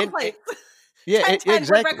on. No complaints. Exactly. Would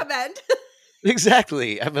recommend.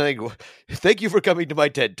 Exactly. I'm like, thank you for coming to my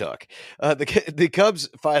TED Talk. The Cubs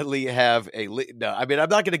finally have no, I mean, I'm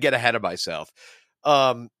not going to get ahead of myself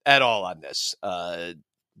at all on this.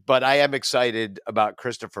 But I am excited about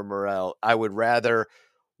Christopher Morel. I would rather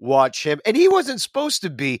watch him. And he wasn't supposed to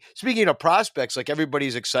be, speaking of prospects, like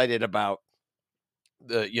everybody's excited about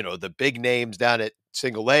the big names down at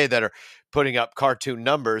Single A that are putting up cartoon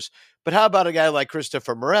numbers. But how about a guy like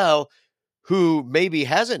Christopher Morel, who maybe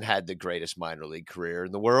hasn't had the greatest minor league career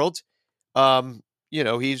in the world?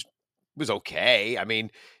 He was okay. I mean,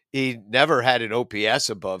 he never had an OPS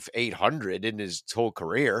above 800 in his whole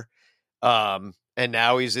career. And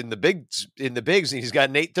now he's in the bigs, and he's got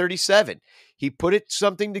an 837. He put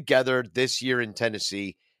something together this year in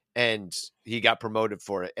Tennessee, and he got promoted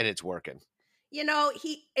for it, and it's working.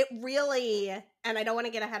 It really, and I don't want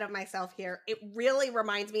to get ahead of myself here, it really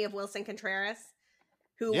reminds me of Wilson Contreras,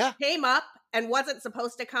 who came up and wasn't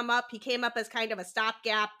supposed to come up. He came up as kind of a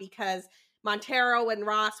stopgap because Montero and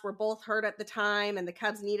Ross were both hurt at the time, and the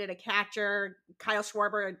Cubs needed a catcher. Kyle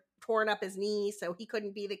Schwarber had torn up his knee, so he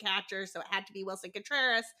couldn't be the catcher, so it had to be Wilson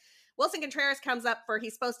Contreras. Wilson Contreras comes up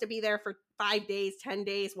he's supposed to be there for 5 days, 10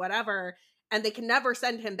 days, whatever, and they can never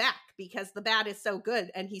send him back because the bat is so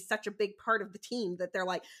good, and he's such a big part of the team that they're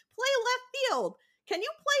like, play left field. Can you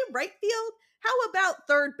play right field? How about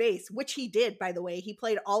third base, which he did, by the way. He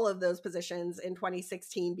played all of those positions in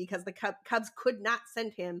 2016 because the Cubs could not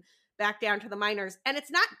send him back down to the minors. And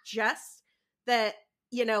it's not just that,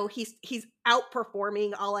 he's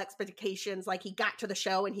outperforming all expectations. Like, he got to the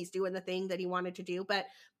show and he's doing the thing that he wanted to do. But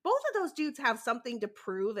both of those dudes have something to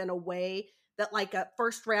prove in a way that, like, a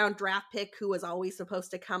first round draft pick who was always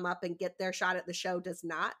supposed to come up and get their shot at the show does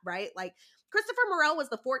not, right? Like, Christopher Morel was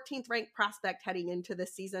the 14th ranked prospect heading into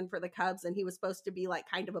this season for the Cubs, and he was supposed to be like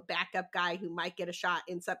kind of a backup guy who might get a shot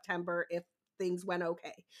in September if things went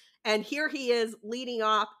okay. And here he is leading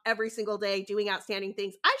off every single day, doing outstanding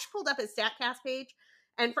things. I just pulled up his StatCast page,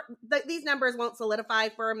 and these numbers won't solidify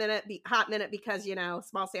for a hot minute because,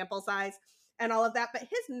 small sample size and all of that. But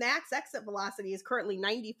his max exit velocity is currently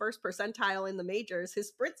 91st percentile in the majors. His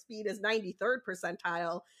sprint speed is 93rd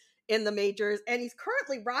percentile in the majors, and he's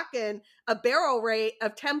currently rocking a barrel rate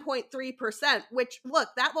of 10.3%, which, look,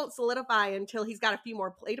 that won't solidify until he's got a few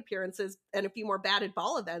more plate appearances and a few more batted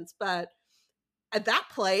ball events, but that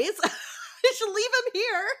plays. I should leave him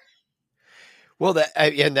here. Well,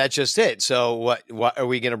 that's just it. So what are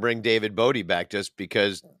we going to bring David Bodie back just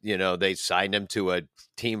because, they signed him to a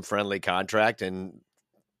team-friendly contract and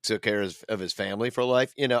took care of his family for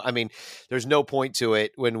life? I mean, there's no point to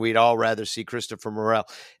it when we'd all rather see Christopher Morel.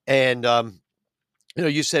 And,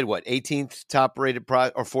 you said what, 18th top rated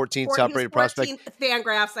or 14th top rated prospect? 14th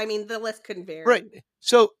Fangraphs. I mean, the list couldn't vary. Right.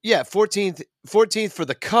 So yeah, 14th for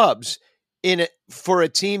the Cubs for a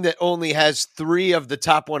team that only has 3 of the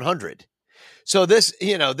top 100. So this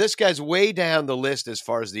guy's way down the list as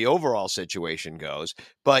far as the overall situation goes,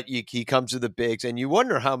 but he comes to the bigs, and you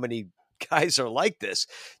wonder how many guys are like this,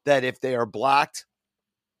 that if they are blocked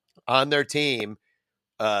on their team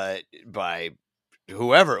by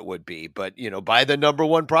whoever it would be, but by the number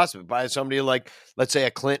one prospect, by somebody like, let's say,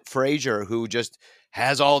 a Clint Frazier, who just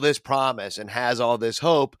has all this promise and has all this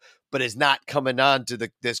hope, but is not coming on to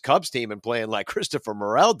this Cubs team and playing like Christopher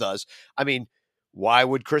Morel does. I mean, why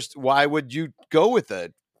would you go with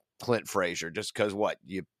a Clint Frazier just because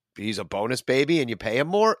he's a bonus baby and you pay him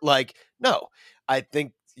more. Like, no, I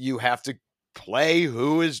think you have to play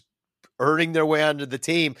who is earning their way onto the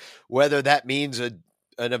team, whether that means an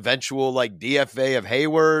eventual like DFA of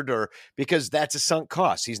Hayward, or because that's a sunk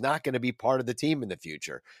cost. He's not going to be part of the team in the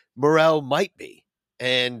future. Morel might be,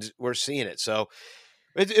 and we're seeing it. So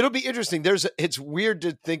it'll be interesting. It's weird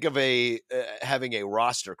to think of having a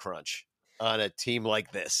roster crunch on a team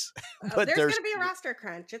like this. But there's going to be a roster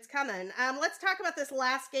crunch. It's coming. Let's talk about this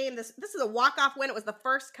last game. This is a walk-off win. It was the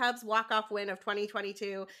first Cubs walk-off win of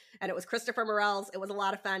 2022, and it was Christopher Morel's. It was a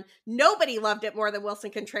lot of fun. Nobody loved it more than Wilson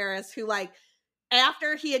Contreras, who, like,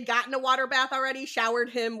 after he had gotten a water bath already, showered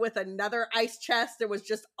him with another ice chest. It was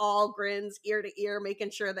just all grins, ear to ear, making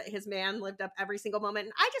sure that his man lived up every single moment.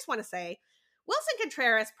 And I just want to say, Wilson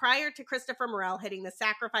Contreras, prior to Christopher Morel hitting the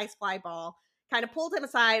sacrifice fly ball, kind of pulled him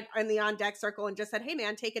aside in the on-deck circle and just said, hey,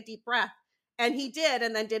 man, take a deep breath. And he did,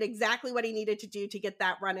 and then did exactly what he needed to do to get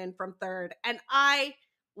that run in from third. And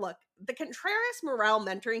look, the Contreras-Morel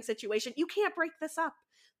mentoring situation, you can't break this up.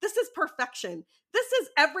 This is perfection. This is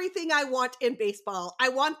everything I want in baseball. I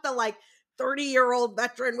want the, like, 30-year-old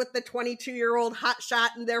veteran with the 22-year-old hot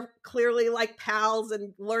shot, and they're clearly, like, pals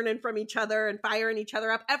and learning from each other and firing each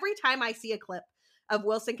other up. Every time I see a clip of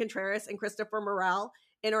Wilson Contreras and Christopher Morel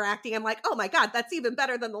interacting, I'm like, oh my God, that's even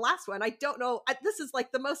better than the last one. I don't know. This is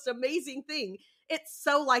like the most amazing thing. It's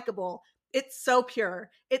so likable. It's so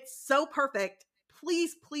pure. It's so perfect.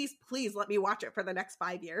 Please, please, please let me watch it for the next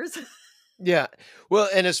 5 years. Yeah. Well,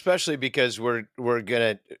 and especially because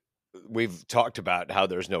we've talked about how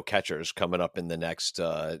there's no catchers coming up in the next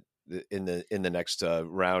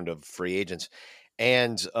round of free agents.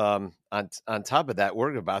 And on top of that,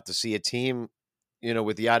 we're about to see a team,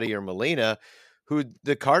 with Yadier Molina, who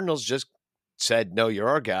the Cardinals just said, no, you're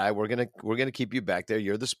our guy. We're gonna keep you back there.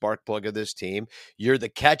 You're the spark plug of this team. You're the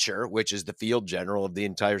catcher, which is the field general of the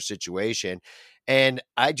entire situation. And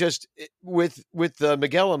I just with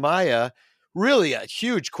Miguel Amaya, really a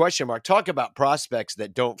huge question mark. Talk about prospects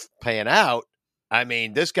that don't pan out. I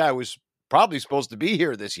mean, this guy was probably supposed to be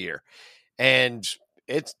here this year, and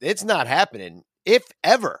it's not happening, if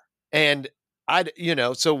ever. And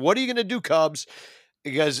so what are you going to do, Cubs?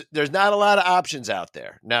 Because there's not a lot of options out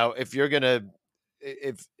there. Now, if you're going to,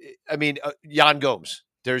 Yan Gomes,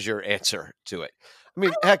 there's your answer to it.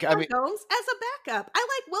 Gomes as a backup. I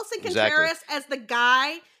like Wilson Contreras as the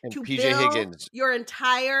guy and to PJ build Higgins. Your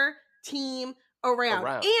entire team around.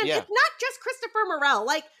 And yeah. It's not just Christopher Morel.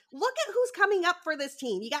 Like, look at who's coming up for this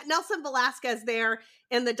team. You got Nelson Velasquez there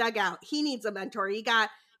in the dugout. He needs a mentor. You got,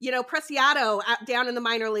 Preciado down in the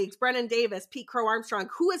minor leagues, Brennan Davis, Pete Crow Armstrong.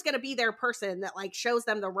 Who is going to be their person that, like, shows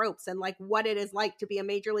them the ropes and, like, what it is like to be a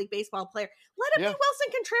Major League Baseball player? Let it be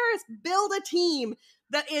Wilson Contreras. Build a team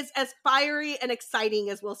that is as fiery and exciting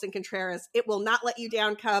as Wilson Contreras. It will not let you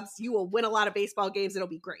down, Cubs. You will win a lot of baseball games. It'll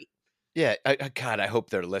be great. Yeah, God, I hope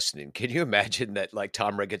they're listening. Can you imagine that, like,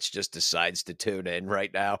 Tom Ricketts just decides to tune in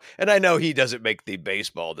right now? And I know he doesn't make the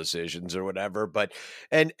baseball decisions or whatever, but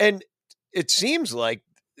and it seems like,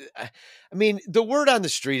 the word on the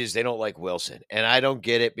street is they don't like Wilson, and I don't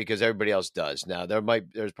get it because everybody else does. Now,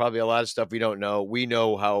 there's probably a lot of stuff we don't know. We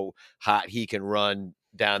know how hot he can run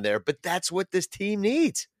down there, but that's what this team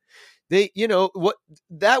needs. That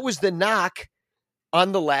was the knock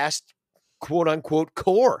on the last quote unquote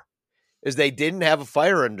core, is they didn't have a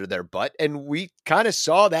fire under their butt. And we kind of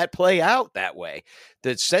saw that play out that way.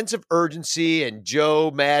 The sense of urgency and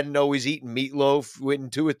Joe Madden always eating meatloaf,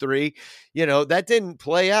 winning 2 or 3, that didn't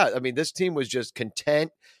play out. I mean, this team was just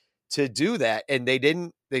content to do that. And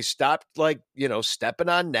they stopped, like, stepping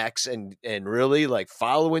on necks and really, like,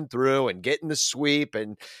 following through and getting the sweep.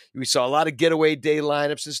 And we saw a lot of getaway day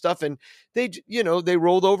lineups and stuff. And they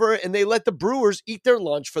rolled over and they let the Brewers eat their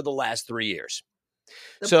lunch for the last 3 years.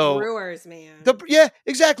 The Brewers, man. Yeah,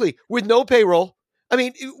 exactly. With no payroll. I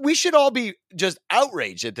mean, we should all be just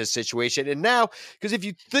outraged at this situation. And now, because if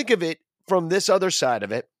you think of it from this other side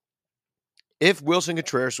of it, if Wilson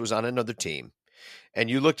Contreras was on another team and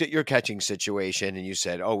you looked at your catching situation and you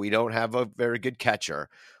said, oh, we don't have a very good catcher,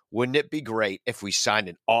 wouldn't it be great if we signed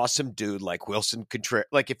an awesome dude like Wilson Contreras?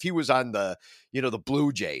 Like if he was on the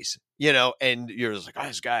Blue Jays, and you're just like, oh,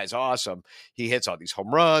 this guy's awesome. He hits all these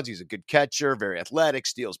home runs. He's a good catcher, very athletic,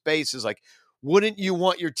 steals bases. Like, wouldn't you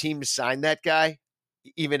want your team to sign that guy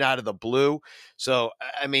even out of the blue? So,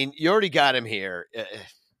 I mean, you already got him here.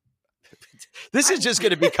 This is just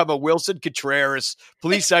going to become a Wilson Contreras,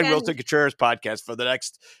 please sign Wilson Contreras podcast for the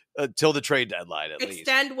next till the trade deadline, at least.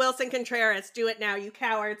 Extend Wilson Contreras. Do it now, you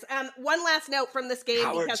cowards. One last note from this game,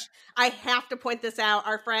 because I have to point this out.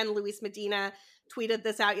 Our friend Luis Medina tweeted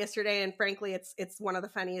this out yesterday, and frankly, it's one of the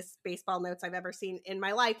funniest baseball notes I've ever seen in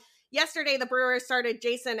my life. Yesterday, the Brewers started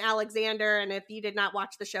Jason Alexander, and if you did not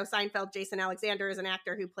watch the show Seinfeld, Jason Alexander is an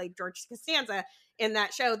actor who played George Costanza in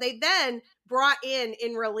that show. They then brought in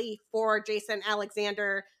relief for Jason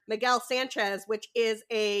Alexander, Miguel Sanchez, which is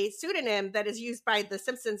a pseudonym that is used by the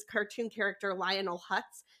Simpsons cartoon character Lionel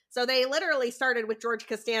Hutz. So they literally started with George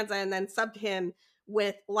Costanza and then subbed him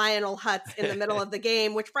with Lionel Hutz in the middle of the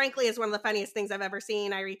game, which frankly is one of the funniest things I've ever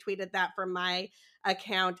seen. I retweeted that from my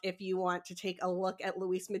account if you want to take a look at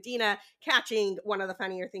Luis Medina catching one of the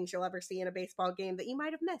funnier things you'll ever see in a baseball game that you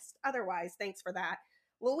might have missed otherwise. Thanks for that,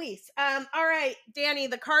 Luis. All right, Danny,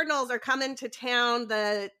 the Cardinals are coming to town.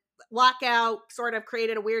 The lockout sort of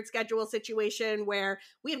created a weird schedule situation where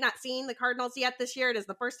we have not seen the Cardinals yet this year. It is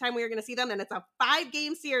the first time we are going to see them, and it's a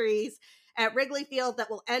 5-game series at Wrigley Field that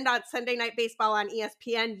will end on Sunday Night Baseball on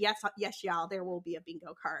ESPN. Yes, y'all, there will be a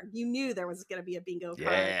bingo card. You knew there was going to be a bingo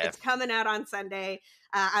card. It's coming out on Sunday.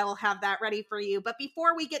 I will have that ready for you. But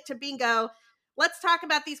before we get to bingo, let's talk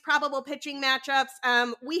about these probable pitching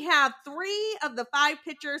matchups. We have 3 of the 5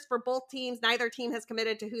 pitchers for both teams. Neither team has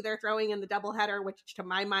committed to who they're throwing in the doubleheader, which to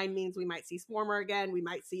my mind means we might see Swarmer again. We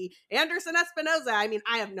might see Anderson Espinoza. I mean,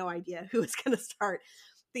 I have no idea who is going to start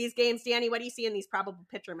these games. Danny, what do you see in these probable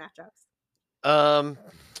pitcher matchups?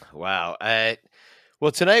 Wow.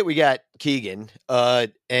 Well, tonight we got Keegan,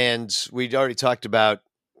 and we'd already talked about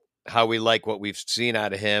how we like what we've seen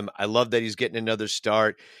out of him. I love that he's getting another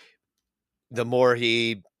start. The more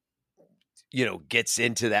he, gets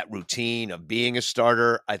into that routine of being a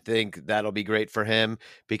starter, I think that'll be great for him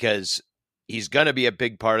because he's going to be a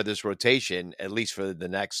big part of this rotation, at least for the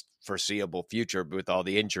next foreseeable future with all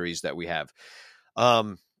the injuries that we have.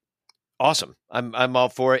 Awesome. I'm all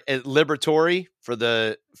for it. Liberatore for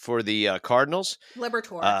the Cardinals.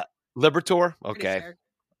 Liberatore. Okay. Sure.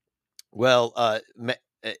 Well,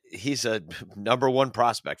 he's a number 1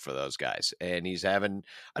 prospect for those guys, and he's having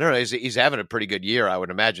he's having a pretty good year, I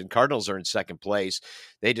would imagine. Cardinals are in second place.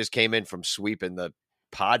 They just came in from sweeping the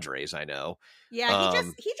Padres, I know. Yeah,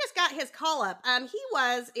 he just got his call up. He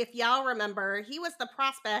was, if y'all remember, he was the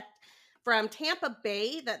prospect from Tampa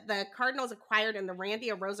Bay that the Cardinals acquired in the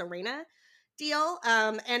Randy Arozarena deal.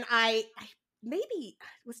 And I maybe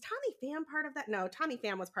was Tommy Pham part of that? No, Tommy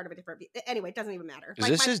Pham was part of a different. Anyway, it doesn't even matter. Is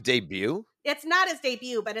this his debut? It's not his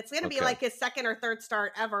debut, but it's going to be like his second or third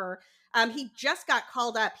start ever. He just got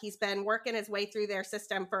called up. He's been working his way through their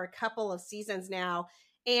system for a couple of seasons now.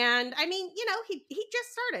 And I mean, he just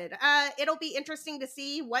started. It'll be interesting to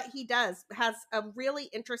see what he does. Has a really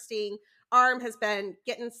interesting arm, has been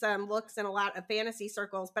getting some looks in a lot of fantasy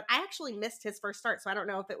circles, but I actually missed his first start. So I don't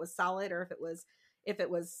know if it was solid or if it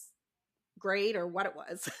was great or what it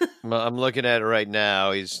was. Well, I'm looking at it right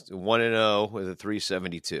now. He's 1-0 with a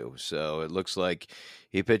 372. So it looks like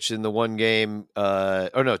he pitched in the 1 game,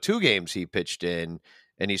 2 games he pitched in,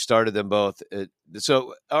 and he started them both.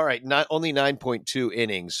 So, all right, not only 9.2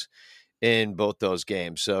 innings in both those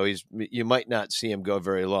games. So you might not see him go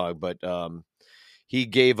very long, but he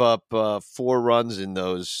gave up 4 runs in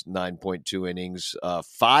those 9.2 innings,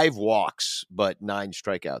 5 walks, but 9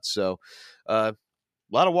 strikeouts. So a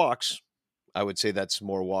lot of walks. I would say that's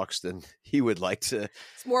more walks than he would like to.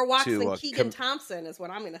 It's more walks than Keegan Thompson is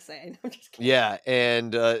what I'm going to say. I'm just kidding. Yeah,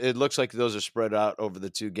 and it looks like those are spread out over the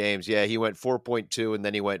 2 games. Yeah, he went 4.2, and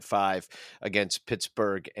then he went 5 against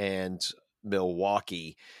Pittsburgh and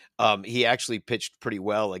Milwaukee. He actually pitched pretty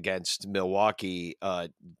well against Milwaukee.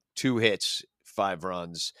 2 hits, 5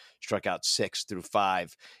 runs, struck out 6 through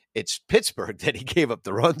 5. It's Pittsburgh that he gave up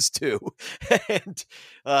the runs to, and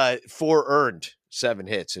 4 earned, 7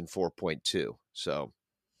 hits and 4.2. So,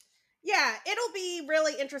 yeah, it'll be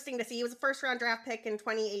really interesting to see. He was a first-round draft pick in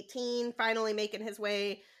 2018, finally making his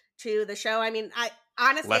way to the show. I mean,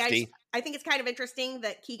 I think it's kind of interesting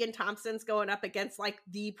that Keegan Thompson's going up against like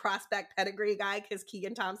the prospect pedigree guy because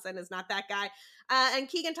Keegan Thompson is not that guy, and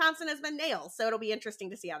Keegan Thompson has been nailed. So it'll be interesting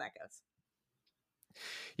to see how that goes.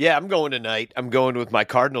 Yeah, I'm going tonight. I'm going with my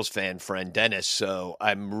Cardinals fan friend, Dennis. So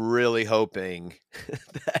I'm really hoping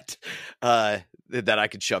that that I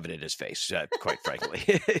could shove it in his face, quite frankly.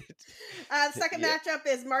 The second matchup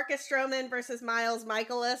is Marcus Stroman versus Miles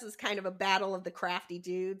Michaelis. It's kind of a battle of the crafty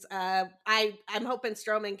dudes. I'm hoping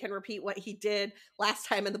Stroman can repeat what he did last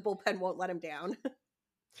time and the bullpen won't let him down.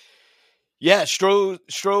 Yeah,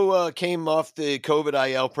 Stro came off the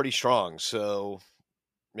COVID IL pretty strong. So,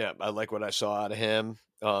 yeah, I like what I saw out of him.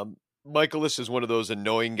 Michaelis is one of those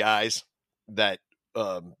annoying guys that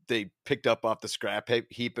they picked up off the scrap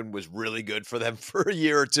heap and was really good for them for a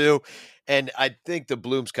year or 2. And I think the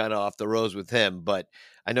bloom's kind of off the rose with him, but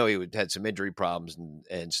I know he had some injury problems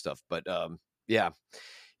and stuff. But Yeah.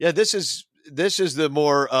 Yeah. This is the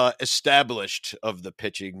more established of the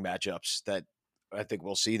pitching matchups that I think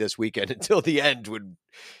we'll see this weekend until the end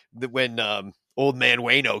when old man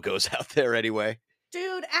Wayno goes out there anyway.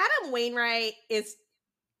 Dude, Adam Wainwright is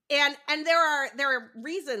and there are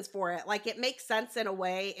reasons for it. Like, it makes sense in a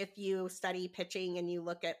way if you study pitching and you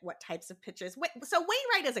look at what types of pitches. So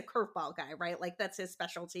Wainwright is a curveball guy, right? Like, that's his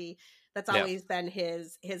specialty. That's Yeah. always been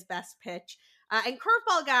his best pitch. And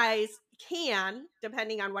curveball guys can,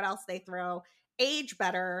 depending on what else they throw, age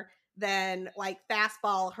better than like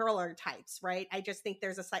fastball hurler types, right? I just think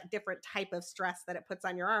there's a different type of stress that it puts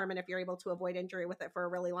on your arm. And if you're able to avoid injury with it for a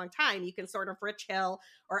really long time, you can sort of Rich Hill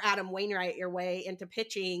or Adam Wainwright your way into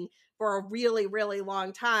pitching for a really, really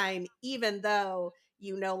long time, even though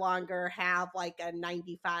you no longer have like a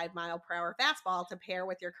 95-mile-per-hour fastball to pair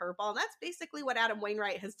with your curveball. And that's basically what Adam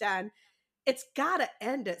Wainwright has done. It's got to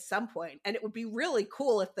end at some point, and it would be really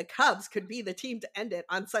cool if the Cubs could be the team to end it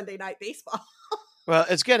on Sunday Night Baseball. Well,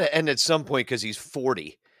 it's going to end at some point because he's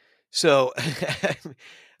 40. So,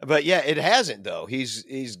 but yeah, it hasn't though.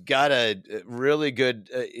 He's got a really good.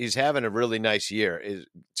 He's having a really nice year. Is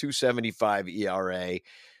 2.75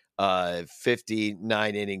 ERA,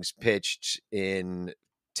 59 innings pitched in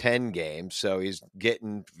 10 games. So he's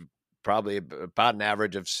getting probably about an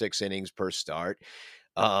average of 6 innings per start.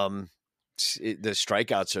 The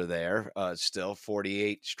strikeouts are there. Still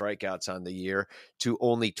 48 strikeouts on the year to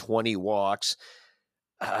only 20 walks.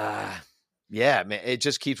 Yeah, man, it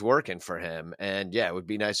just keeps working for him. And yeah, it would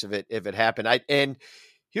be nice if it happened. And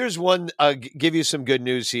here's one, give you some good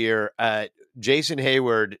news here. Jason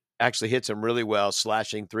Hayward actually hits him really well,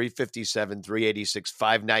 slashing 357, 386,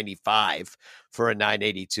 595 for a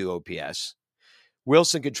 982 OPS.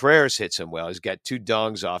 Wilson Contreras hits him well. He's got 2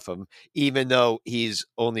 dongs off him, even though he's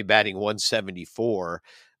only batting 174.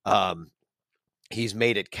 He's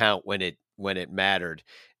made it count when it mattered.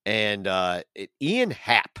 And Ian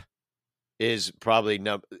Happ is probably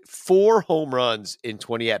 4 home runs in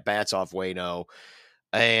 20 at-bats off Wayno.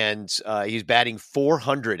 And he's batting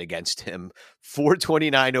 400 against him,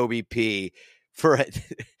 429 OBP for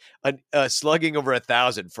a slugging over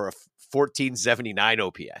 1,000 for a 1479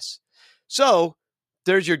 OPS. So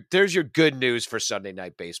there's your good news for Sunday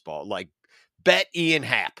Night Baseball. Like, bet Ian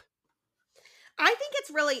Happ. I think it's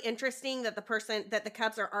really interesting that the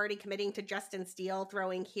Cubs are already committing to Justin Steele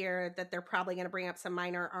throwing here, that they're probably going to bring up some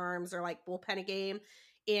minor arms or like bullpen a game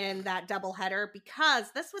in that doubleheader, because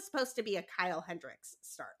this was supposed to be a Kyle Hendricks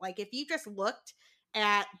start. Like, if you just looked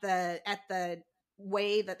at the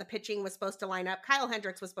way that the pitching was supposed to line up, Kyle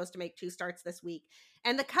Hendricks was supposed to make 2 starts this week.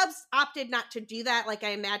 And the Cubs opted not to do that. Like, I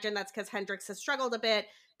imagine that's because Hendricks has struggled a bit,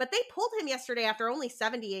 but they pulled him yesterday after only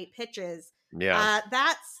 78 pitches. Yeah.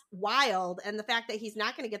 That's wild. And the fact that he's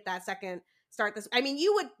not going to get that second start this, I mean,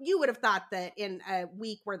 you would have thought that in a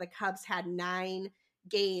week where the Cubs had 9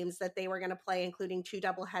 games that they were going to play, including 2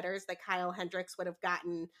 doubleheaders, that Kyle Hendricks would have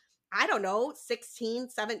gotten, I don't know, 16,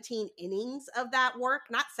 17 innings of that work,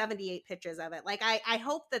 not 78 pitches of it. Like, I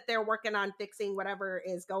hope that they're working on fixing whatever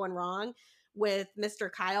is going wrong with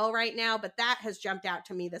Mr. Kyle right now, but that has jumped out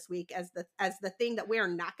to me this week as the thing that we're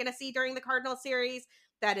not going to see during the Cardinal series.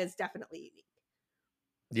 That is definitely unique.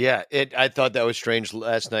 Yeah, I thought that was strange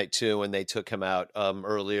last night too when they took him out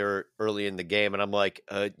early in the game, and I'm like,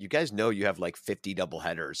 you guys know you have like 50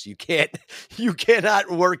 doubleheaders. You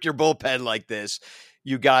cannot work your bullpen like this.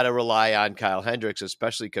 You got to rely on Kyle Hendricks,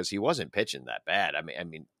 especially because he wasn't pitching that bad. I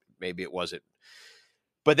mean, maybe it wasn't,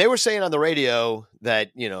 but they were saying on the radio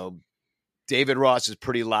that David Ross is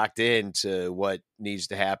pretty locked in to what needs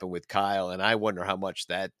to happen with Kyle, and I wonder how much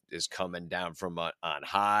that is coming down from on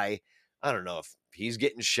high. I don't know if he's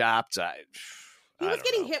getting shopped. He was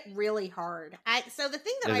getting hit really hard. So the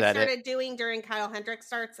thing that I started doing during Kyle Hendricks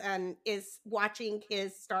starts is watching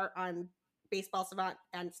his start on Baseball Savant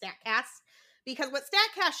and StatCast, because what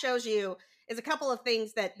StatCast shows you is a couple of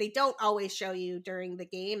things that they don't always show you during the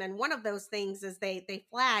game. And one of those things is they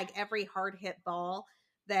flag every hard hit ball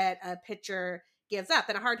that a pitcher gives up.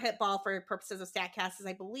 And a hard hit ball, for purposes of StatCast, is,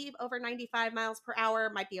 I believe, over 95 miles per hour,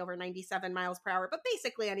 might be over 97 miles per hour, but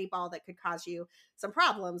basically any ball that could cause you some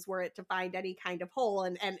problems were it to find any kind of hole.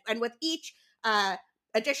 And with each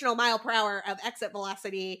additional mile per hour of exit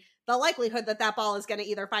velocity, the likelihood that ball is going to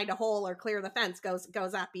either find a hole or clear the fence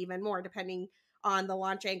goes up even more, depending on the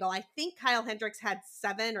launch angle. I think Kyle Hendricks had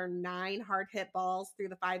 7 or 9 hard hit balls through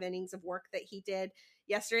the 5 innings of work that he did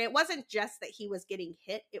yesterday. It wasn't just that he was getting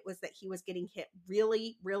hit, it was that he was getting hit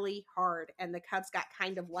really, really hard. And the Cubs got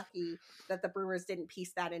kind of lucky that the Brewers didn't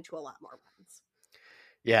piece that into a lot more runs.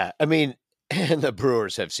 Yeah, I mean, and the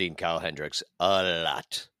Brewers have seen Kyle Hendricks a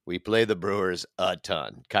lot. We play the Brewers a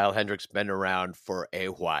ton. Kyle Hendricks been around for a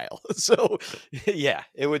while. So, yeah,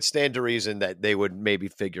 it would stand to reason that they would maybe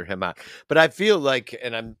figure him out. But I feel like,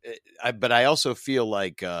 but I also feel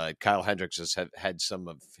like Kyle Hendricks has had some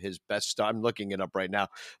of his best stuff. I'm looking it up right now,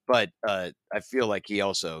 but I feel like he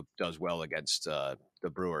also does well against the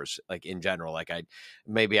Brewers, like in general. Like I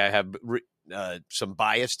have some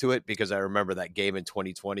bias to it because I remember that game in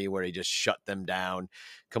 2020 where he just shut them down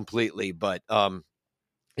completely. But I'm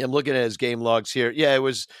looking at his game logs here. Yeah, it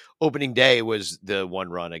was opening day was the one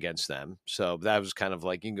run against them. So that was kind of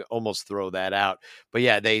like, you can almost throw that out. But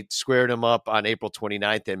yeah, they squared him up on April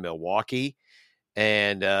 29th in Milwaukee.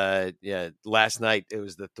 And last night it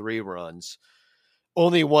was the 3 runs.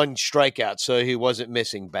 Only 1 strikeout, so he wasn't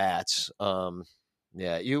missing bats.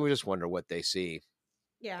 You just wonder what they see.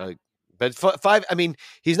 Yeah. But 5, I mean,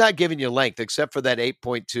 he's not giving you length except for that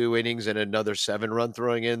 8.2 innings and another 7-run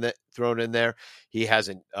thrown in there. He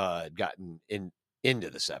hasn't gotten into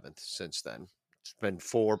the 7th since then. It's been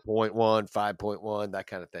 4.1, 5.1, that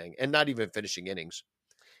kind of thing, and not even finishing innings.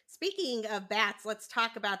 Speaking of bats, let's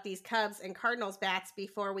talk about these Cubs and Cardinals bats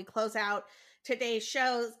before we close out today's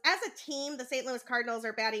shows. As a team, the St. Louis Cardinals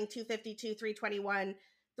are batting 252, 321,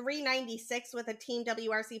 396 with a team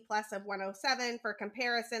WRC plus of 107. For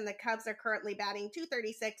comparison, the Cubs are currently batting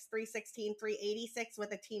 236, 316, 386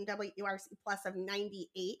 with a team WRC plus of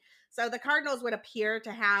 98. So the Cardinals would appear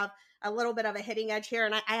to have a little bit of a hitting edge here.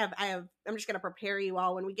 And I'm just going to prepare you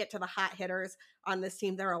all when we get to the hot hitters on this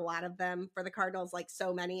team. There are a lot of them for the Cardinals, like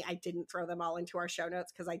so many. I didn't throw them all into our show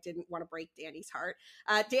notes because I didn't want to break Danny's heart.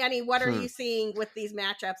 Danny, what are you seeing with these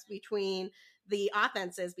matchups between the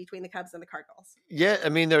offenses between the Cubs and the Cardinals? Yeah, I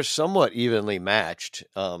mean, they're somewhat evenly matched,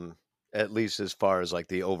 at least as far as like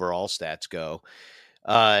the overall stats go.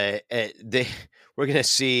 We're going to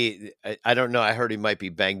see, I don't know. I heard he might be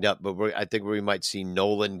banged up, but I think we might see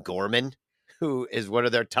Nolan Gorman, who is one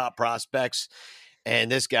of their top prospects.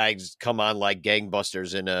 And this guy's come on like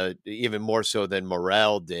gangbusters even more so than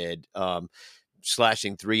Morel did,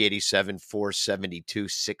 slashing 387, 472,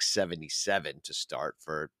 677 to start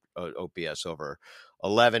for OPS over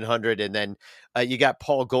 1100. And then you got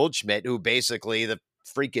Paul Goldschmidt, who basically the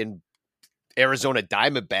freaking Arizona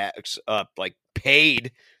Diamondbacks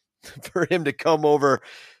paid for him to come over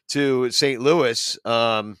to St. Louis.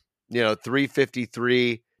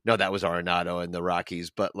 353. No, that was Arenado and the Rockies,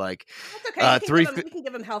 but like that's okay. We can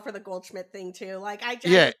give him hell for the Goldschmidt thing too. Like I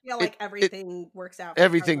just feel like everything works out.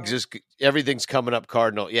 Everything's coming up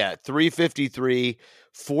Cardinal. Yeah, 353,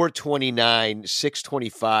 429,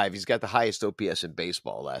 625. He's got the highest OPS in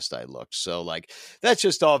baseball last I looked. So like that's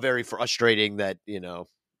just all very frustrating that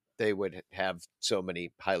they would have so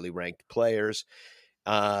many highly ranked players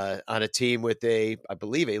on a team with I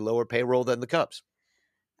believe a lower payroll than the Cubs.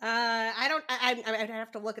 I'd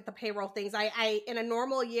have to look at the payroll things. I in a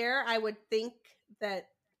normal year, I would think that,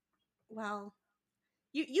 well,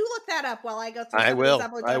 you look that up while I go through. I will.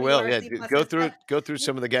 Yeah, go through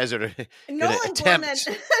some of the guys that are Nolan Gorman.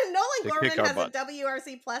 Nolan Gorman has a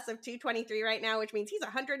WRC plus of 223 right now, which means he's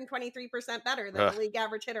 123% better than the league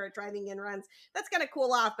average hitter at driving in runs. That's going to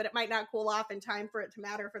cool off, but it might not cool off in time for it to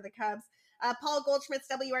matter for the Cubs. Paul Goldschmidt's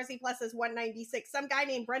WRC plus is 196. Some guy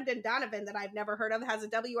named Brendan Donovan that I've never heard of has a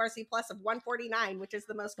WRC plus of 149, which is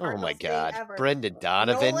the most Cardinals thing ever. Brendan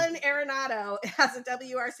Donovan. Nolan Arenado has a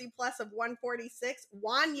WRC plus of 146.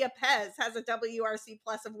 Juan Yepez has a WRC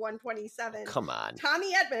plus of 127. Come on.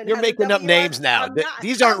 Tommy Edman. You're making up names now.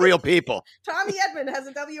 These aren't real people. Tommy Edman has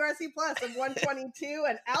a WRC plus of 122,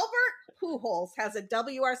 and Albert Pujols has a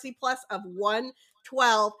WRC plus of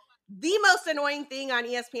 112. The most annoying thing on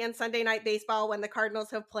ESPN Sunday Night Baseball when the Cardinals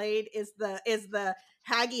have played is the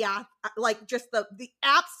hagiography, like just the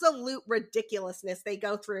absolute ridiculousness they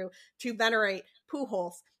go through to venerate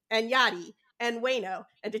Pujols and Yadi and Waino.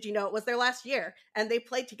 And did you know it was their last year? And they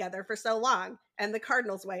played together for so long, and the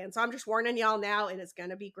Cardinals way. And so I'm just warning y'all now, it is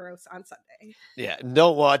going to be gross on Sunday. Yeah,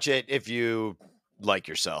 don't watch it if you like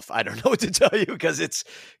yourself. I don't know what to tell you because it's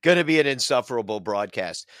going to be an insufferable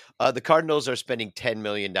broadcast. The Cardinals are spending $10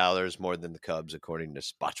 million more than the Cubs, according to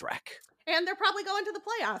Spotrac. And they're probably going to the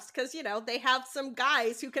playoffs because, they have some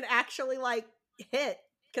guys who can actually hit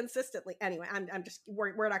consistently. Anyway,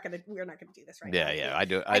 we're not going to do this right now. Yeah, I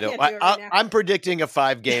do. I'm predicting a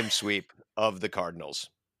 5-game sweep of the Cardinals.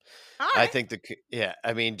 All right. I think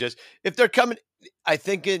just if they're coming, I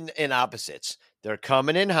think in opposites, they're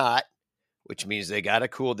coming in hot, which means they got to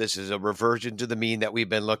cool. This is a reversion to the mean that we've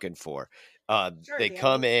been looking for. They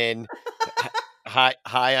come in high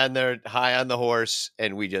on the horse,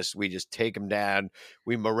 and we just take them down.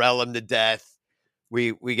 We Morel them to death.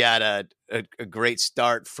 We got a great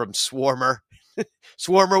start from Swarmer.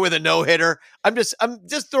 Swarmer with a no-hitter. I'm just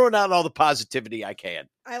throwing out all the positivity I can.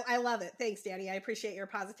 I love it. Thanks, Danny. I appreciate your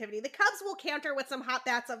positivity. The Cubs will counter with some hot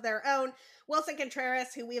bats of their own. Wilson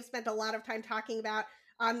Contreras, who we have spent a lot of time talking about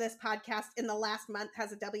on this podcast in the last month,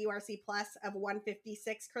 has a WRC plus of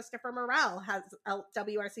 156. Christopher Morel has a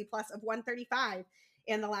WRC plus of 135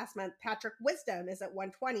 in the last month. Patrick Wisdom is at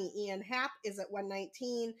 120. Ian Happ is at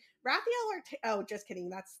 119. Just kidding.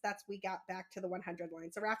 That's we got back to the 100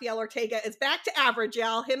 line. So Rafael Ortega is back to average,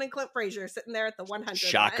 y'all. Him and Clint Frazier sitting there at the 100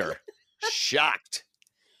 Shocker. line. Shocked.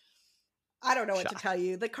 I don't know what to tell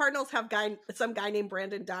you. The Cardinals have some guy named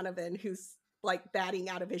Brandon Donovan who's like batting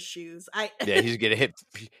out of his shoes. Yeah, he's gonna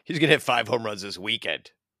hit 5 home runs this weekend.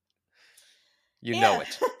 You know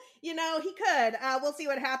it. You know, he could. We'll see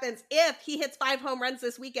what happens. If he hits 5 home runs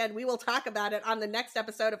this weekend, we will talk about it on the next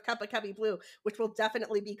episode of Cup of Cubby Blue, which will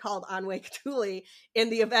definitely be called Onway Catuli in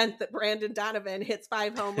the event that Brandon Donovan hits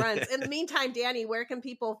 5 home runs. In the meantime, Danny, where can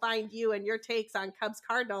people find you and your takes on Cubs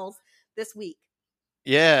Cardinals this week?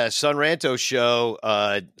 Yeah, Sonranto Show.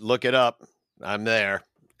 Look it up. I'm there.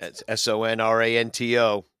 It's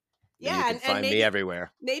SONRANTO. Yeah, you can find me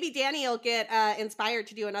everywhere. Maybe Danny will get inspired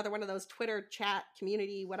to do another one of those Twitter chat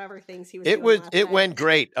community whatever things he was. It went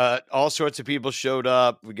great. All sorts of people showed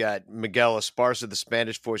up. We got Miguel Esparza, the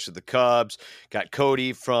Spanish voice of the Cubs. Got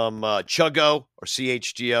Cody from Chuggo or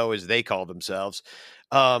CHGO as they call themselves.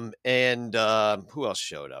 And who else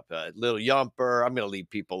showed up? Little Yumper. I'm going to leave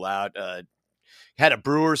people out. Had a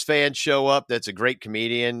Brewers fan show up. That's a great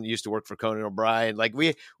comedian. Used to work for Conan O'Brien. Like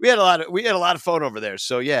we had a lot of fun over there.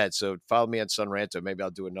 So yeah, so follow me on Sonranto. Maybe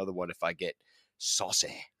I'll do another one if I get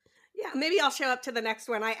saucy. Yeah, maybe I'll show up to the next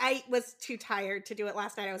one. I was too tired to do it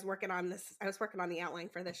last night. I was working on the outline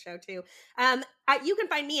for this show too. You can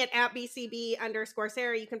find me at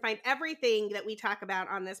 @BCB_Sarah. You can find everything that we talk about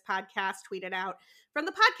on this podcast tweeted out from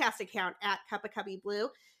the podcast account at Cup of Cubby Blue.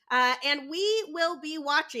 And we will be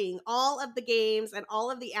watching all of the games and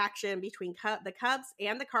all of the action between the Cubs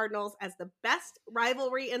and the Cardinals as the best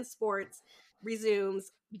rivalry in sports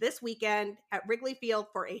resumes this weekend at Wrigley Field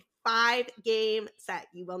for a 5-game set.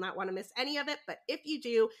 You will not want to miss any of it, but if you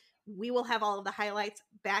do, we will have all of the highlights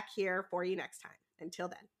back here for you next time. Until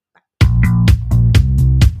then.